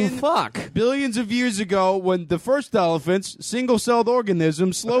situation. You begin- fuck. Billions of years ago, when the first elephants, single-celled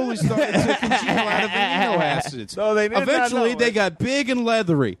organisms, slowly started to congeal out of amino acids. So they did not Eventually, know they it. got big and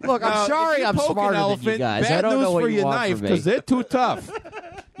leathery. Look, I'm Now, sorry if you I'm poke smarter an than you elephant, guys. Bad I don't news know what for you your want knife from me. because they're too tough.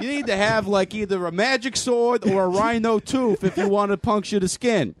 You need to have like either a magic sword or a rhino tooth if you want to puncture the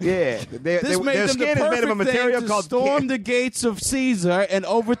skin. Yeah. This made their them skin the is made of a perfect material thing to called storm the gates of Caesar and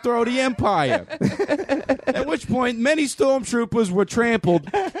overthrow the empire. At which point, many stormtroopers were trampled.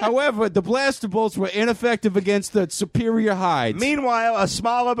 However, the blaster bolts were ineffective against the superior hides. Meanwhile, a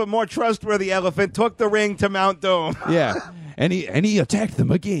smaller but more trustworthy elephant took the ring to Mount Doom. Yeah, and he attacked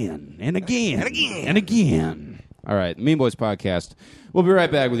them again and again and again and again. All right, Mean Boys Podcast. We'll be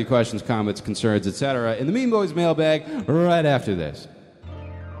right back with your questions, comments, concerns, etc. in the Mean Boys mailbag right after this.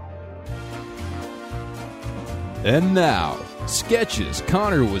 And now, sketches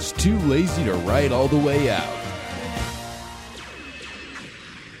Connor was too lazy to write all the way out.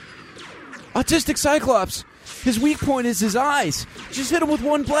 Autistic Cyclops. His weak point is his eyes. Just hit him with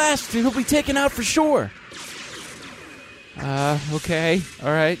one blast and he'll be taken out for sure. Okay. All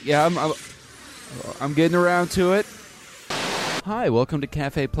right. Yeah, I'm getting around to it. Hi, welcome to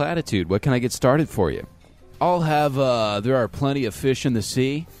Cafe Platitude. What can I get started for you? I'll have, there are plenty of fish in the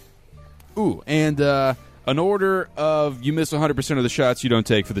sea. Ooh, and, an order of you miss 100% of the shots you don't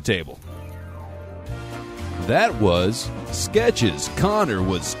take for the table. That was Sketches Connor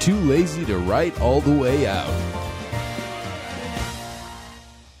was too lazy to write all the way out.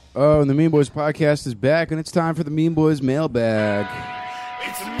 Oh, and the Mean Boys Podcast is back, and it's time for the Mean Boys mailbag.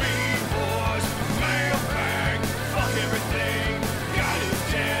 It's a Mean Boys mailbag. Fuck everything. God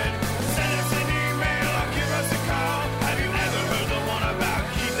is dead. Send us an email or give us a call. Have you ever heard the one about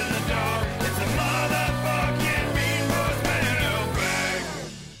keeping the dog? It's a motherfucking Mean Boys mailbag.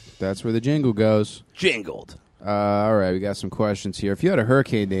 That's where the jingle goes. Jingled. All right, we got some questions here. If you had a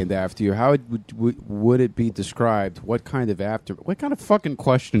hurricane named after you, how would it be described? What kind of fucking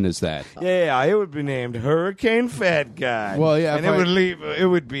question is that? Yeah, it would be named Hurricane Fat Guy. Well, yeah, and if it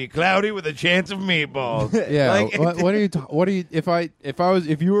would be cloudy with a chance of meatballs. Yeah, Like- what are you?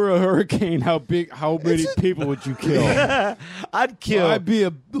 If you were a hurricane, how many people would you kill? I'd kill. I'd be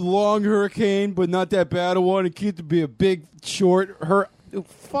a long hurricane, but not that bad a one, and Keith would be a big, short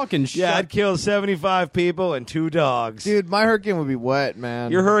fucking shit. Yeah, I'd kill 75 people and 2 dogs. Dude, my hurricane would be wet,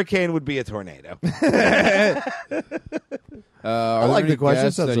 man. Your hurricane would be a tornado. I like the question.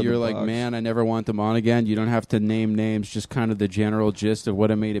 Guests That's that in you're the like, box. man, I never want them on again. You don't have to name names, just kind of the general gist of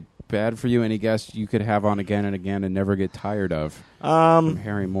what made it bad for you. Any guests you could have on again and again and never get tired of. From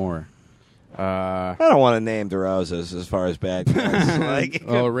Harry Moore. I don't want to name DeRosas as far as bad guys. Like,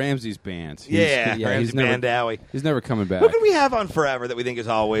 Ramsey's band. Ramsey he's never, Bandawi. He's never coming back. Who can we have on forever that we think is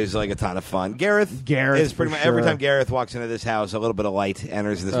always like a ton of fun? Gareth is pretty for much every sure. time Gareth walks into this house, a little bit of light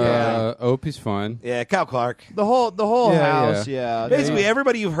enters this building. Opie's fun. Yeah, Kyle Clark. The whole Yeah, house, yeah. Basically,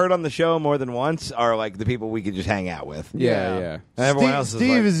 everybody you've heard on the show more than once are like the people we could just hang out with. Yeah. And everyone else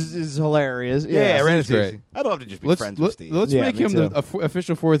Steve is is hilarious. yeah, Randy's great. I'd love to just be friends with Steve. Let's Yeah, make me him too. the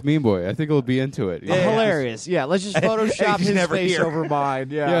official fourth Mean Boy. I think he'll be into it. Yeah. Hilarious. Yeah, let's just Photoshop He's his never face here. over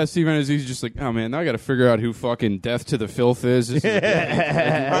mine. Yeah. Yeah, Steve Anderson, he's just like, oh man, now I got to figure out who fucking Death to the Filth is. This is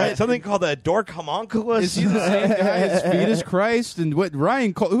Right? Something called a dork homunculus. Is he the same guy as Fetus Christ? And what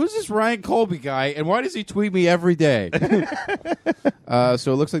who's this Ryan Colby guy? And why does he tweet me every day?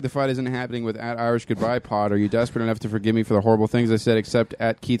 So it looks like the fight isn't happening with @Irish Goodbye Pod. Are you desperate enough to forgive me for the horrible things I said? Except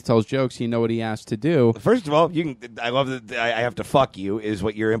 @Keith Tells Jokes, you know what he asked to do. First of all, you can. I love that I have to fuck you. Is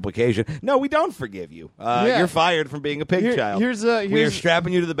what your implication? No, we don't forgive you. You're fired from being a pig child. Here's we are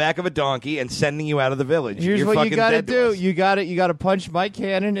strapping you to the back of a donkey and sending you out of the village. Here's You're what fucking you gotta dead to do. us. You got to punch Mike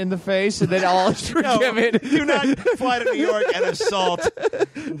Cannon in the face, and then I'll forgive it. Do not fly to New York and assault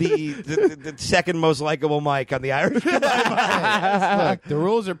the second most likable Mike on the Irish Goodbye Pod. Look, the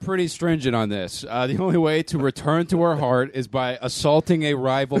rules are pretty stringent on this. The only way to return to her heart is by assaulting a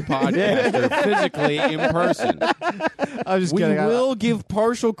rival podcaster physically in person. I'm just We kidding. will give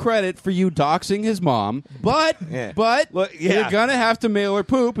partial credit for you doxing his mom, but Yeah. Look, yeah. you're gonna have to mail her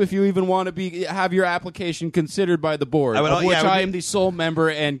poop if you even want to have your application considered by the board, I would- of which yeah, it would I be- am the sole member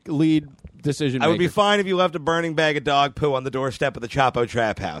and lead decision I would be maker. fine if you left a burning bag of dog poo on the doorstep of the Chapo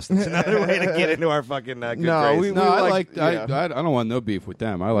Trap House. That's another way to get into our fucking good No, graces. No, I like- I don't want no beef with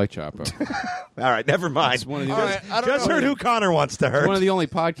them. I like Chapo. All right, never mind. It's one of the, All right, I don't Just know. heard who Connor wants to it's hurt. one of the only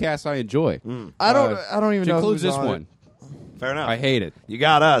podcasts I enjoy. I don't even Which know includes who's this on one. Fair enough. I hate it. You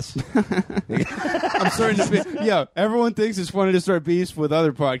got us. I'm starting to be, everyone thinks it's funny to start beefs with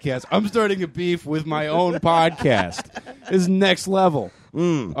other podcasts. I'm starting a beef with my own podcast. This is next level.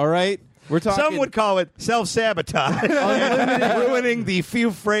 All right? We're talking. Some would call it self-sabotage. Ruining the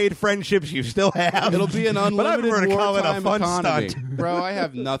few frayed friendships you still have. It'll be an But I unlimited prefer to call it a wartime fun economy. stunt. Bro, I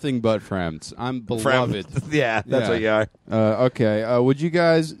have nothing but friends. I'm Friend. beloved. Yeah, that's what you are. Okay. What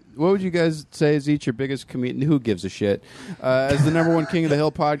would you guys say is each your biggest comedian? Who gives a shit? As the number one King of the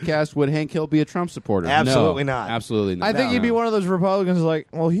Hill podcast, would Hank Hill be a Trump supporter? Absolutely No, not. Absolutely not. I think No. he'd be one of those Republicans like,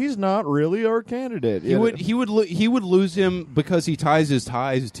 well, he's not really our candidate. He would lose him because he ties his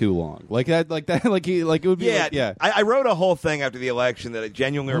ties too long. Like it would be Yeah, I wrote a whole thing after the election that it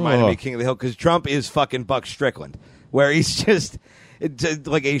genuinely reminded me of King of the Hill because Trump is fucking Buck Strickland, where he's just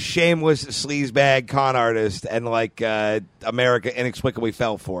like a shameless sleazebag con artist, and like America inexplicably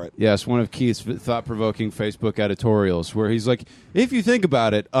fell for it. Yes, one of Keith's thought-provoking Facebook editorials, where he's like, "If you think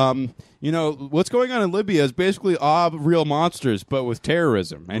about it, what's going on in Libya is basically real monsters, but with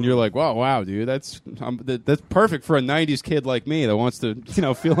terrorism." And you're like, "Wow, dude, that's perfect for a '90s kid like me that wants to,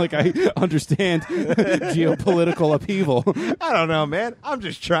 feel like I understand geopolitical upheaval." I don't know, man. I'm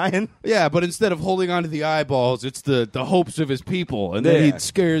just trying. Yeah, but instead of holding onto the eyeballs, it's the hopes of his people, and then Yeah. he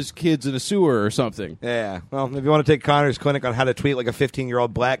scares kids in a sewer or something. Yeah. Well, if you want to take Connor's clinic on how to tweet like a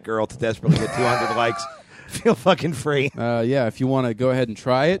 15-year-old black girl to desperately get 200 likes, feel fucking free. If you want to go ahead and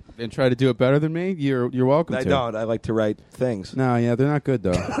try it and try to do it better than me, you're welcome I to. don't. I like to write things. No, yeah, they're not good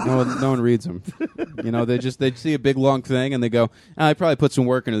though. No one reads them. They see a big long thing and they go, I probably put some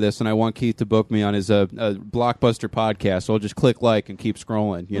work into this, and I want Keith to book me on his blockbuster podcast. So I'll just click like and keep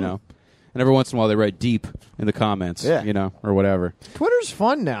scrolling, And every once in a while they write deep in the comments, Yeah. or whatever. Twitter's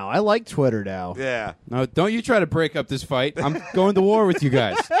fun now. I like Twitter now. Yeah. No, don't you try to break up this fight. I'm going to war with you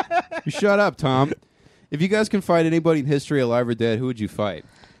guys. You shut up, Tom. If you guys can fight anybody in history, alive or dead, who would you fight?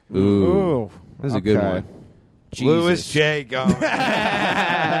 Ooh. That's a good okay. one. Louis Jesus. J. Gomez.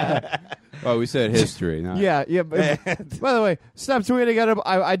 Oh, we said history. Not Yeah. But, by the way, stop tweeting at him.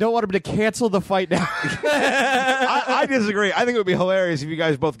 I don't want him to cancel the fight now. I disagree. I think it would be hilarious if you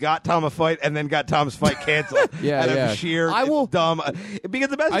guys both got Tom a fight and then got Tom's fight canceled. Yeah, out of yeah. sheer I will- dumb. Because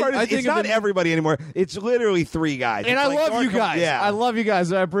the best part I is think it's of not it- everybody anymore. It's literally 3 guys. And It's I like, love don't you come- guys. Yeah. I love you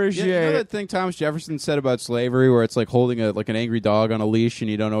guys. I Yeah, appreciate you know it. that thing Thomas Jefferson said about slavery, where it's like holding like an angry dog on a leash and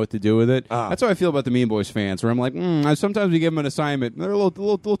you don't know what to do with it. That's how I feel about the Mean Boys fans. Where I'm like, sometimes we give them an assignment, they're a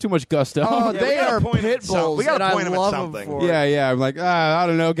little too much gusto. Oh, Yeah, they we gotta are point 'em at pit something. bulls. We gotta and point I 'em at love something. them for it. yeah. I'm like, I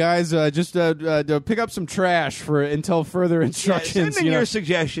don't know, guys. Just pick up some trash for until further Yeah, instructions. send in you know? your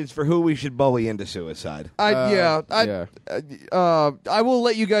suggestions for who we should bully into suicide. yeah. I will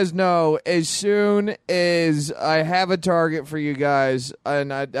let you guys know as soon as I have a target for you guys,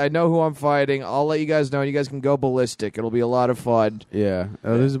 and I know who I'm fighting. I'll let you guys know. You guys can go ballistic. It'll be a lot of fun. Yeah.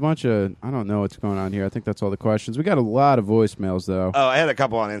 There's a bunch of I don't know what's going on here. I think that's all the questions. We got a lot of voicemails though. Oh, I had a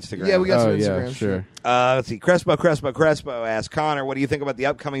couple on Instagram. Yeah, we got some Oh, yeah, Instagram. sure. Let's see. Crespo asks Connor, what do you think about the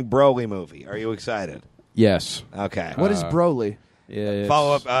upcoming Broly movie? Are you excited? Yes. Okay. What is Broly? Yeah. it's-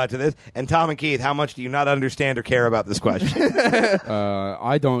 Follow up to this? And Tom and Keith, how much do you not understand or care about this question?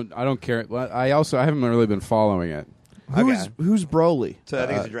 I don't care. I haven't really been following it. Who's Broly? So I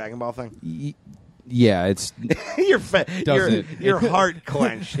think it's a Dragon Ball thing. Yeah, it's Doesn't. your heart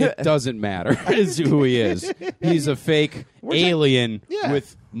clenched. it doesn't matter is who he is. He's a fake alien Yeah.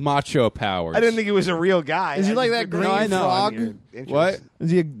 with macho powers. I didn't think he was a real guy. Is he I like just that didn't green know. frog? Your interest. What?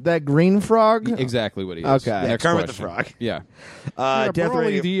 Is he that green frog? Exactly what he is. Okay. Yeah, Next Kermit the question. Frog. Yeah. Death Broly,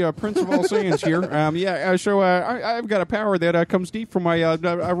 Radio. the Prince of all Saiyans here. So I've got a power that comes deep from my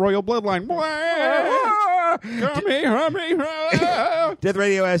royal bloodline. Death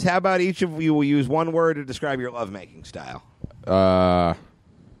Radio asks, how about each of you will use one word to describe your lovemaking style?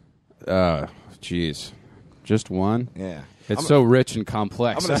 Jeez. Just one? Yeah. It's so rich and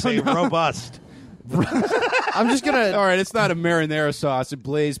complex. I'm going to say robust. I'm just gonna. All right, it's not a marinara sauce. It's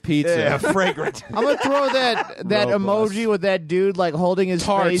Blaze Pizza. Yeah, fragrant. I'm gonna throw that Robust. emoji with that dude like holding his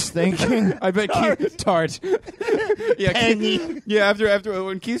Tart. face, thinking. I bet Keith Tart. Yeah, Keith, yeah. After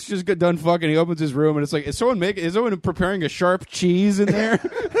when Keith's just got done fucking, he opens his room and it's like, is someone preparing a sharp cheese in there?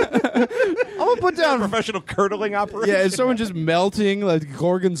 I'm gonna put down. Professional curdling operation. Yeah, is someone just melting like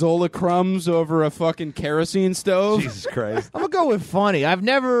gorgonzola crumbs over a fucking kerosene stove? Jesus Christ. I'm gonna go with funny. I've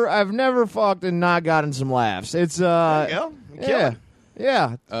never fucked and not gotten some laughs. It's There you go. You kill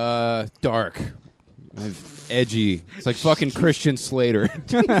yeah. it. Dark, edgy. It's like fucking Christian Slater.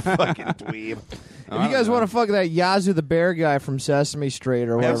 Fucking dweeb. If you guys want to fuck that Yazoo the bear guy from Sesame Street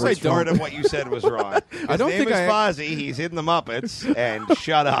or whatever, Every it's part called. of what you said was wrong. I don't His name think is Fozzie. He's in the Muppets. And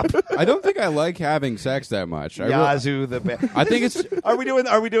shut up. I don't think I like having sex that much. Yazoo the bear. I think it's. Are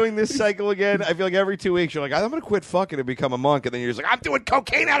we doing this cycle again? I feel like every 2 weeks you're like, I'm going to quit fucking and become a monk, and then you're just like, I'm doing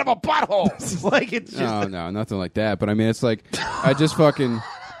cocaine out of a butthole. Like it's just No, nothing like that. But I mean, it's like I just fucking.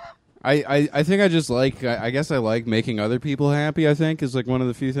 I think I just like. I guess I like making other people happy. I think is like one of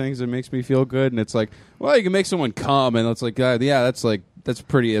the few things that makes me feel good. And it's like, well, you can make someone come, and it's like, yeah, that's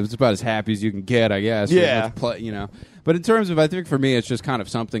pretty. It's about as happy as you can get, I guess. Yeah. But in terms of, I think for me, it's just kind of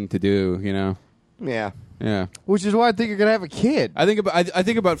something to do. yeah. Yeah. Which is why I think you're gonna have a kid. I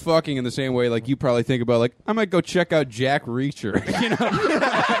think about fucking in the same way like you probably think about like I might go check out Jack Reacher.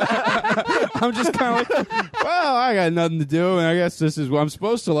 I'm just kind of like, well, I got nothing to do, and I guess this is what I'm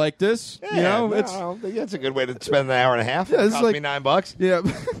supposed to like this. Yeah, It's I don't think that's a good way to spend an hour and a half. Yeah, It it's cost like- me $9. yeah.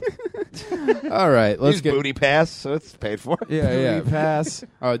 All right, let's Use get Booty Pass, so it's paid for. yeah. Pass.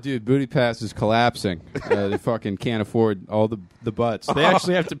 Oh, dude, Booty Pass is collapsing. They fucking can't afford all the butts. They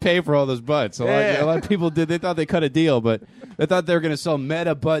actually have to pay for all those butts. A lot of people did. They thought they cut a deal, but they thought they were going to sell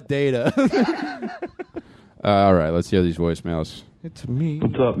meta butt data. All right, let's hear these voicemails. It's me.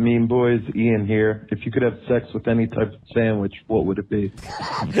 What's up, mean boys? Ian here. If you could have sex with any type of sandwich, what would it be?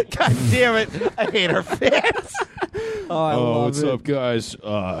 God damn it! I hate our fans. Oh, what's up, guys?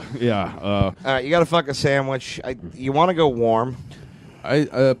 All right, you got to fuck a sandwich. You want to go warm?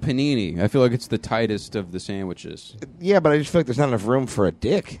 Panini. I feel like it's the tightest of the sandwiches. Yeah, but I just feel like there's not enough room for a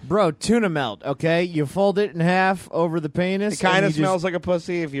dick. Bro, tuna melt, okay? You fold it in half over the penis. It kind and of you smells like a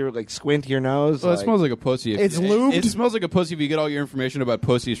pussy if you like squint your nose. Well, like- it smells like a pussy. It's lubed? It smells like a pussy if you get all your information about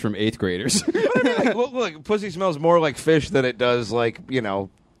pussies from 8th graders. like, look, pussy smells more like fish than it does like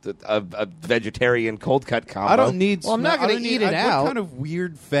a vegetarian cold cut combo. I don't need. Well, I'm not gonna eat it out. What kind of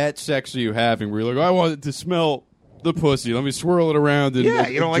weird fat sex are you having? Where you're like, I want it to smell the pussy. Let me swirl it around. And Yeah,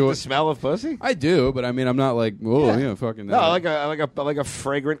 you don't like enjoy the smell of pussy? I do, but I mean, I'm not like, oh, yeah, fucking. No, I like a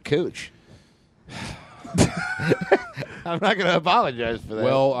fragrant cooch. I'm not going to apologize for that.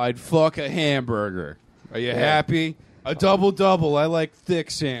 Well, I'd fuck a hamburger. Are you happy? A double. I like thick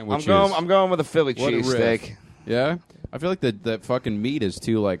sandwiches. I'm going with a Philly What a cheesesteak. riff. Yeah? I feel like that fucking meat is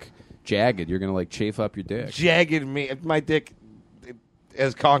too, like, jagged. You're going to, like, chafe up your dick. Jagged meat. My dick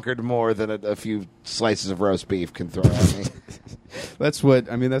has conquered more than a few slices of roast beef can throw at me. That's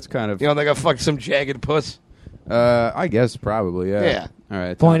what, I mean, that's kind of, You don't think I fucked some jagged puss? I guess probably, yeah. Yeah. All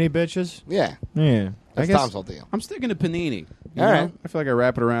right. Pointy bitches. Yeah. Yeah. That's guess- Tom's whole deal. I'm sticking to panini. You All know? right. I feel like I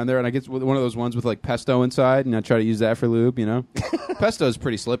wrap it around there, and I get one of those ones with like pesto inside, and I try to use that for lube. You know, pesto is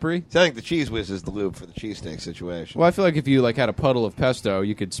pretty slippery. So I think the Cheese Whiz is the lube for the cheesesteak situation. Well, I feel like if you like had a puddle of pesto,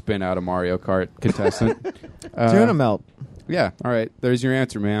 you could spin out a Mario Kart contestant. Tuna melt. Yeah. All right. There's your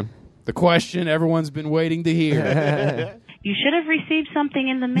answer, man. The question everyone's been waiting to hear. You should have received something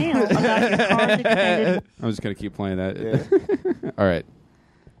in the mail about your car's extended. I'm just gonna keep playing that. All right.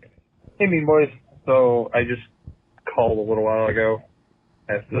 Hey, Mean Boys. So I just called a little while ago,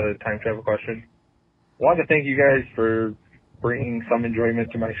 asked the time travel question. Wanted to thank you guys for bringing some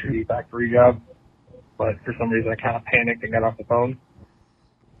enjoyment to my shitty factory job, but for some reason I kind of panicked and got off the phone.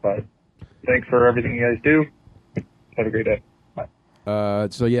 But thanks for everything you guys do. Have a great day. Bye.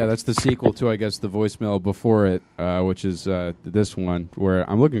 So yeah, that's the sequel to, I guess, the voicemail before it, which is this one, where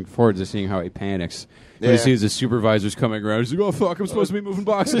I'm looking forward to seeing how he panics. When he sees the supervisors coming around, he's like, "Oh fuck, I'm supposed to be moving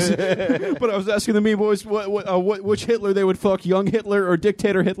boxes," but I was asking the Mean Boys which Hitler they would fuck, young Hitler or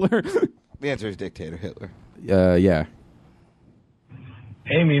dictator Hitler. The answer is Dictator Hitler. Yeah.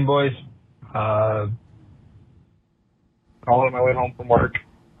 Hey, Mean Boys. Calling on my way home from work.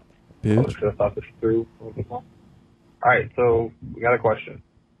 I should have thought this through a little bit more. All right, so we got a question.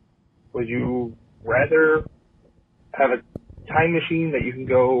 Would you rather have a time machine that you can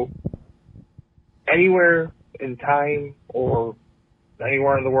go anywhere in time or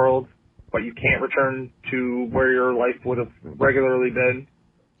anywhere in the world, but you can't return to where your life would have regularly been,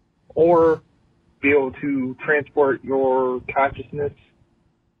 or be able to transport your consciousness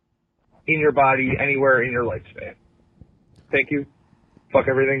in your body anywhere in your lifespan? Thank you. Fuck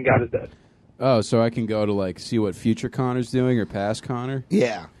everything. God is dead. Oh, so I can go to like see what future Connor's doing or past Connor?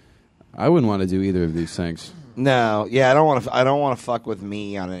 Yeah. I wouldn't want to do either of these things. No. Yeah, I don't want to fuck with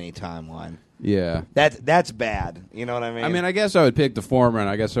me on any timeline. Yeah. That's bad. You know what I mean? I mean, I guess I would pick the former, and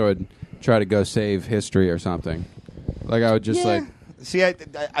I guess I would try to go save history or something. Like I would just like. See, I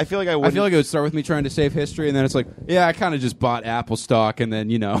feel like I would. I feel like it would start with me trying to save history, and then it's like, yeah, I kind of just bought Apple stock, and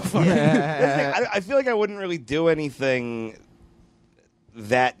then I feel like I wouldn't really do anything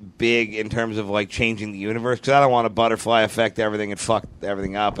that big in terms of like changing the universe, because I don't want to butterfly effect everything and fuck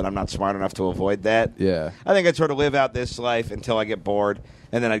everything up, and I'm not smart enough to avoid that. Yeah. I think I'd sort of live out this life until I get bored,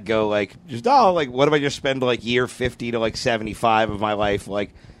 and then I'd go like, what if I just spend like year 50 to like 75 of my life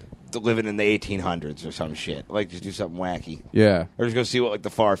like living in the 1800s or some shit, like just do something wacky. Yeah. Or just go see what like the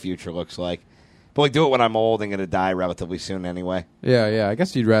far future looks like. But like do it when I'm old and going to die relatively soon anyway. Yeah. I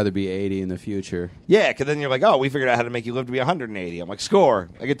guess you'd rather be 80 in the future. Yeah, because then you're like, oh, we figured out how to make you live to be 180. I'm like, score.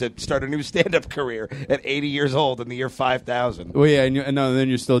 I get to start a new stand-up career at 80 years old in the year 5000. Well, yeah, and then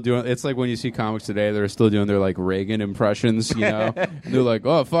you're still doing. It's like when you see comics today, they're still doing their like Reagan impressions, you know. And they're like,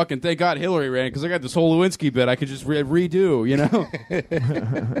 oh, fucking thank God Hillary ran, because I got this whole Lewinsky bit I could just redo, you know.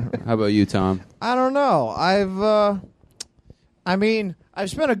 How about you, Tom? I don't know. I've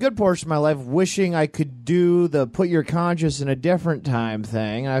spent a good portion of my life wishing I could do the put your conscious in a different time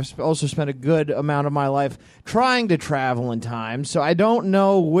thing. I've also spent a good amount of my life trying to travel in time, so I don't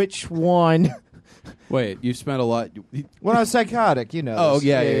know which one. Wait, you've spent a lot. When I was psychotic, you know. Oh, this.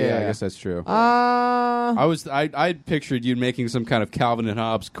 yeah. I guess that's true. I pictured you making some kind of Calvin and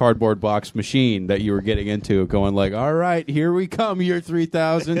Hobbes cardboard box machine that you were getting into, going like, all right, here we come, year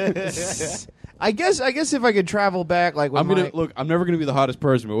 3000. I guess if I could travel back, like when I'm never gonna be the hottest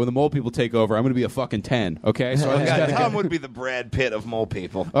person, but when the mole people take over, I'm gonna be a fucking 10. Okay, so I just gotta, Tom would be the Brad Pitt of mole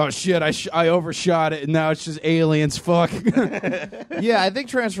people. oh shit, I overshot it, and now it's just aliens. Fuck. Yeah, I think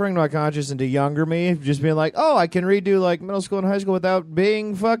transferring my conscious into younger me, just being like, oh, I can redo like middle school and high school without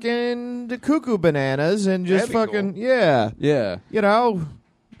being fucking the cuckoo bananas and just That'd be fucking cool. Yeah. you know,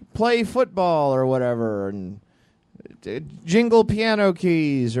 play football or whatever and jingle piano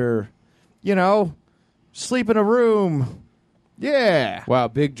keys or. You know, sleep in a room. Yeah. Wow,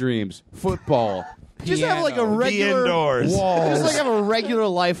 big dreams. Football. Just have like a Piano, regular be indoors. Just like have a regular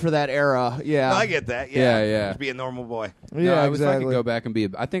life for that era. Yeah. I get that. Yeah. Yeah. Just be a normal boy. No, Yeah, if I could go back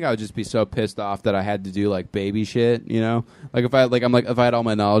and I think I would just be so pissed off that I had to do like baby shit, you know? Like if I had all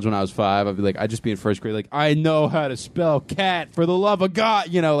my knowledge when I was 5, I'd be like, I'd just be in first grade, like, I know how to spell cat for the love of God,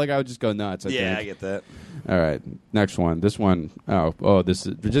 you know, like I would just go nuts. I get that. All right, next one. This one, this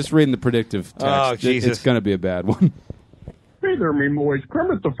is just reading the predictive text. Oh, Jesus. It's going to be a bad one. Hey there, Mean Boys.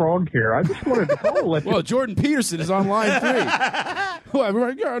 Kermit the Frog here. I just wanted to call let you... Well, Jordan Peterson is on line 3. Well, I'm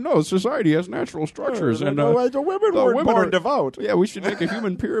like, yeah, no, society has natural structures. The women were born to vote. Yeah, we should make a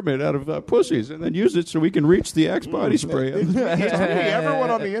human pyramid out of pussies and then use it so we can reach the Axe body spray. Everyone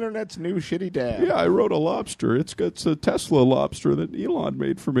on the internet's new shitty dad. Yeah, I wrote a lobster. It's a Tesla lobster that Elon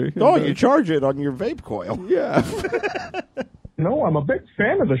made for me. Oh, And, you charge it on your vape coil. Yeah. No, I'm a big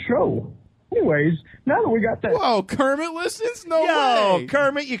fan of the show. Anyways, now that we got that... Whoa, Kermit listens? No Yo, way.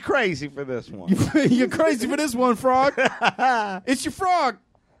 Kermit, you crazy for this one. You're crazy for this one, Frog. It's your frog.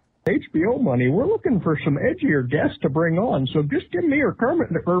 HBO money, we're looking for some edgier guests to bring on, so just give me or Kermit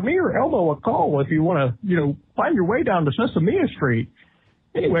or me or Elmo a call if you want to, find your way down to Sesame Street.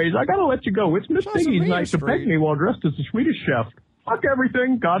 Anyways, I gotta let you go. It's Miss Piggy's night to peg me while dressed as a Swedish chef. Fuck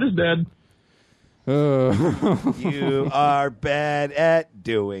everything. God is dead. You are bad at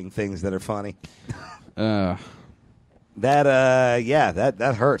doing things that are funny. That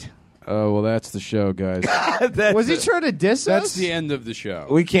hurt. Oh, well, that's the show, guys. Was he trying to diss us? That's the end of the show.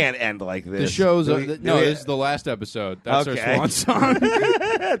 We can't end like this. The show's... Do we- this is the last episode. That's Okay. our swan song.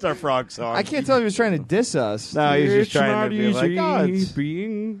 That's our frog song. I can't tell if he was trying to diss us. No, he's just trying to be like, easy oh, it's-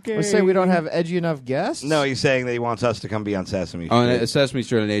 being gay. Let's say we don't have edgy enough guests? No, he's saying that he wants us to come be on Sesame Street. On Sesame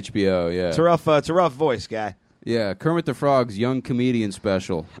Street on HBO, yeah. It's a rough voice, guy. Yeah, Kermit the Frog's Young Comedian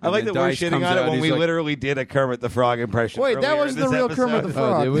Special. I like that we're Dice shitting comes on it out when and we he's like, literally did a Kermit the Frog impression. Wait, that earlier was in the this real episode. Kermit the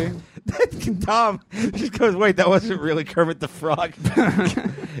Frog. Oh, did we? Tom just goes, wait, that wasn't really Kermit the Frog.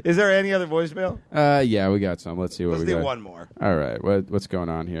 Is there any other voicemail? Yeah, we got some. Let's see what Let's we do got. one more. All right, what's going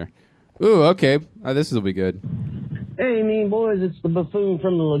on here? Ooh, okay. This will be good. Hey, Mean Boys, it's the buffoon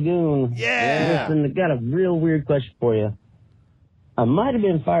from the lagoon. Yeah. Listen, I got a real weird question for you. I might have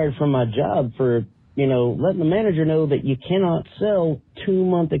been fired from my job for, letting the manager know that you cannot sell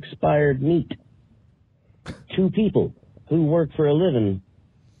 2-month expired meat. 2 people who work for a living.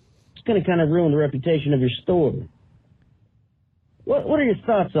 It's going to kind of ruin the reputation of your store. What are your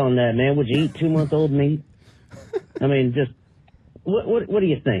thoughts on that, man? Would you eat 2-month-old meat? I mean, just what do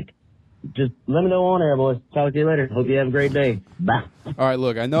you think? Just let me know on air, boys. Talk to you later. Hope you have a great day. Bye. All right,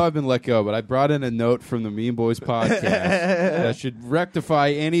 look, I know I've been let go, but I brought in a note from the Mean Boys podcast that should rectify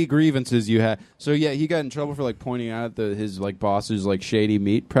any grievances you had. So, yeah, he got in trouble for, pointing out his boss's, shady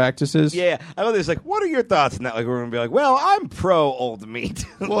meat practices. Yeah, I love this. What are your thoughts on that? We're going to be like, well, I'm pro old meat.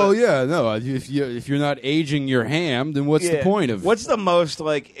 Well, yeah, no, if you're not aging your ham, then what's the point of... What's the most,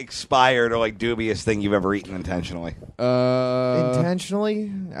 expired or, dubious thing you've ever eaten intentionally?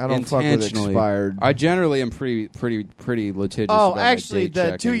 Intentionally? I don't fuck with expired. I generally am pretty litigious. Oh, about my actually, date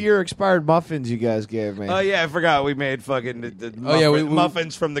the checking. 2-year expired muffins you guys gave me. Oh, yeah, I forgot. We made fucking the we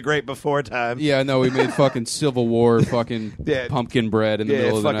muffins from the great before time. Yeah, no, we made fucking Civil War fucking pumpkin bread in the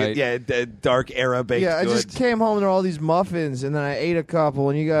middle of the night. Yeah, dark era baked I goods. just came home and there were all these muffins, and then I ate a couple,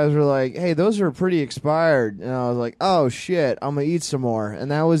 and you guys were like, "Hey, those are pretty expired," and I was like, "Oh shit, I'm gonna eat some more." And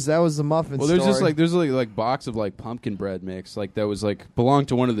that was the muffin. Well, there's story. just there's box of pumpkin bread mix that was belonged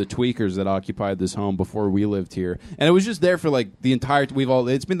to one of the tweakers that occupied this home before we lived here, and it was just there for the entire.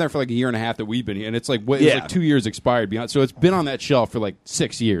 It's been there for a year and a half that we've been here, and it's it's 2 years expired beyond. So it's been on that shelf for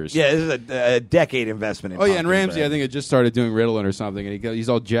 6 years. Yeah, this is a decade investment. In Oh yeah, and Ramsey, bread. I think, had just started doing Ritalin or something, and he's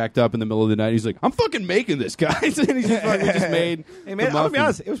all jacked up in the middle of the night. He's like, "I'm fucking making this, guys," and he's just made. Hey man, I'll be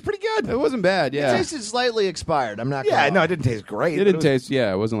honest, it was pretty good. It wasn't bad. Yeah, It tasted slightly expired. I'm not. Yeah, gonna no, lie. it didn't taste great. it didn't taste.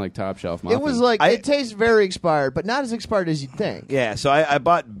 Yeah, it wasn't top shelf muffin. It was it tastes very expired, but not as expired as you'd think. Yeah, so I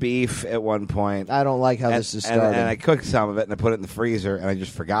bought beef at one point. I don't like how this is starting. And I cooked some of it and I put it in the freezer and I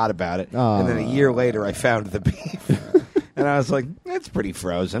just forgot about it. And then a year later I found the beef. And I was like, it's pretty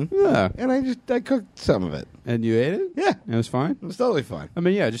frozen. Yeah. And I cooked some of it. And you ate it? Yeah. It was fine? It was totally fine. I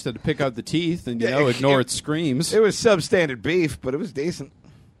mean, yeah, I just had to pick out the teeth and, Yeah, ignore its screams. It was substandard beef, but it was decent.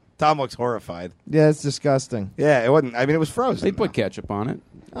 Tom looks horrified. Yeah, it's disgusting. Yeah, it wasn't. I mean, it was frozen. They put ketchup on it.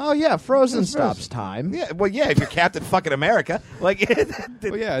 Oh yeah, frozen It's frozen. stops time. Yeah, well, yeah, if you're Captain fucking America. Well,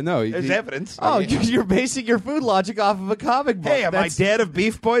 yeah, no. There's evidence. Oh, you're basing your food logic off of a comic book. Hey, am I dead of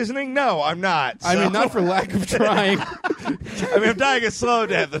beef poisoning? No, I'm not. I mean, not for lack of trying. I mean, I'm dying a slow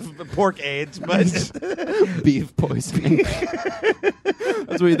death of pork AIDS, but Beef poisoning.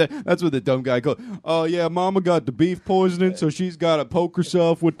 That's what the dumb guy called. Oh yeah, Mama got the beef poisoning, so she's got to poke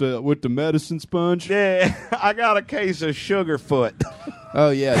herself with the medicine sponge. yeah, I got a case of Sugarfoot.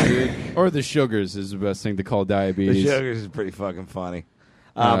 Oh yeah, dude. Or the sugars is the best thing to call The diabetes. Sugars is pretty fucking funny.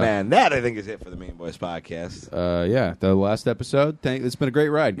 Oh man, that I think is it for the Mean Boys podcast. Yeah, the last episode. It's been a great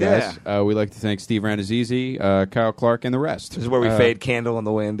ride, guys. We'd like to thank Steve Ranazizi, Kyle Clark, and the rest. This is where we fade Candle in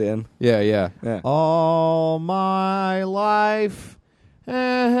the Wind in. Yeah. All my life,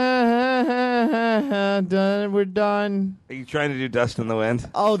 Done. We're done. Are you trying to do Dust in the Wind?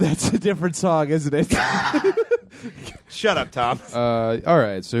 Oh, that's a different song, isn't it? Shut up, Tom. All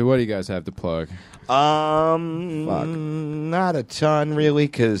right. So what do you guys have to plug? Not a ton really,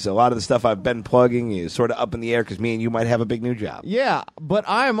 because a lot of the stuff I've been plugging is sort of up in the air because me and you might have a big new job. Yeah, but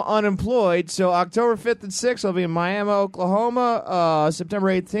I'm unemployed, so October 5th and 6th, I'll be in Miami, Oklahoma. September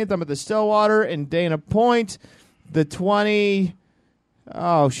 18th, I'm at the Stillwater in Dana Point. The 20...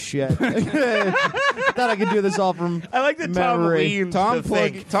 Oh, shit. I thought I could do this all from I like that Tom memory. leans to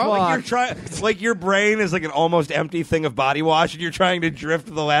think. Tom, like you're trying, like your brain is like an almost empty thing of body wash, and you're trying to drift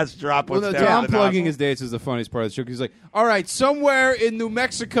the last droplets down. Tom the plugging nozzle. his dates is the funniest part of the show. He's like, all right, somewhere in New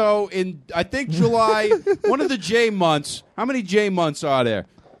Mexico in, I think, July, one of the J months. How many J months are there?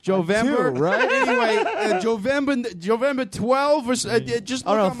 Jovember, right? Anyway, Jovember 12 or just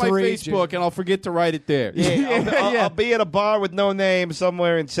look on my 3, Facebook and I'll forget to write it there. I'll be at a bar with no name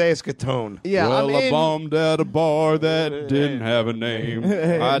somewhere in Saskatoon. Yeah, well, I bombed at a bar that didn't have a name.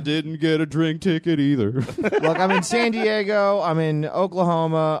 I didn't get a drink ticket either. Look, I'm in San Diego. I'm in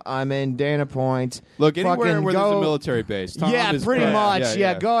Oklahoma. I'm in Dana Point. Look, anywhere Fucking where go- there's a military base. Tom yeah, is pretty proud. much.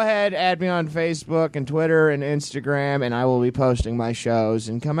 Yeah, go ahead, add me on Facebook and Twitter and Instagram, and I will be posting my shows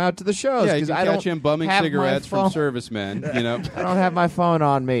and come out to the shows. Yeah, you 'cause can I catch don't him bumming have my cigarettes from phone- servicemen. You know. I don't have my phone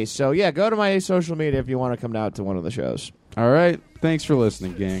on me. So, yeah, go to my social media if you want to come out to one of the shows. All right. Thanks for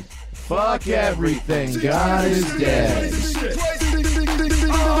listening, gang. Fuck everything. God is dead.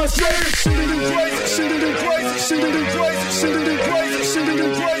 Oh, shit.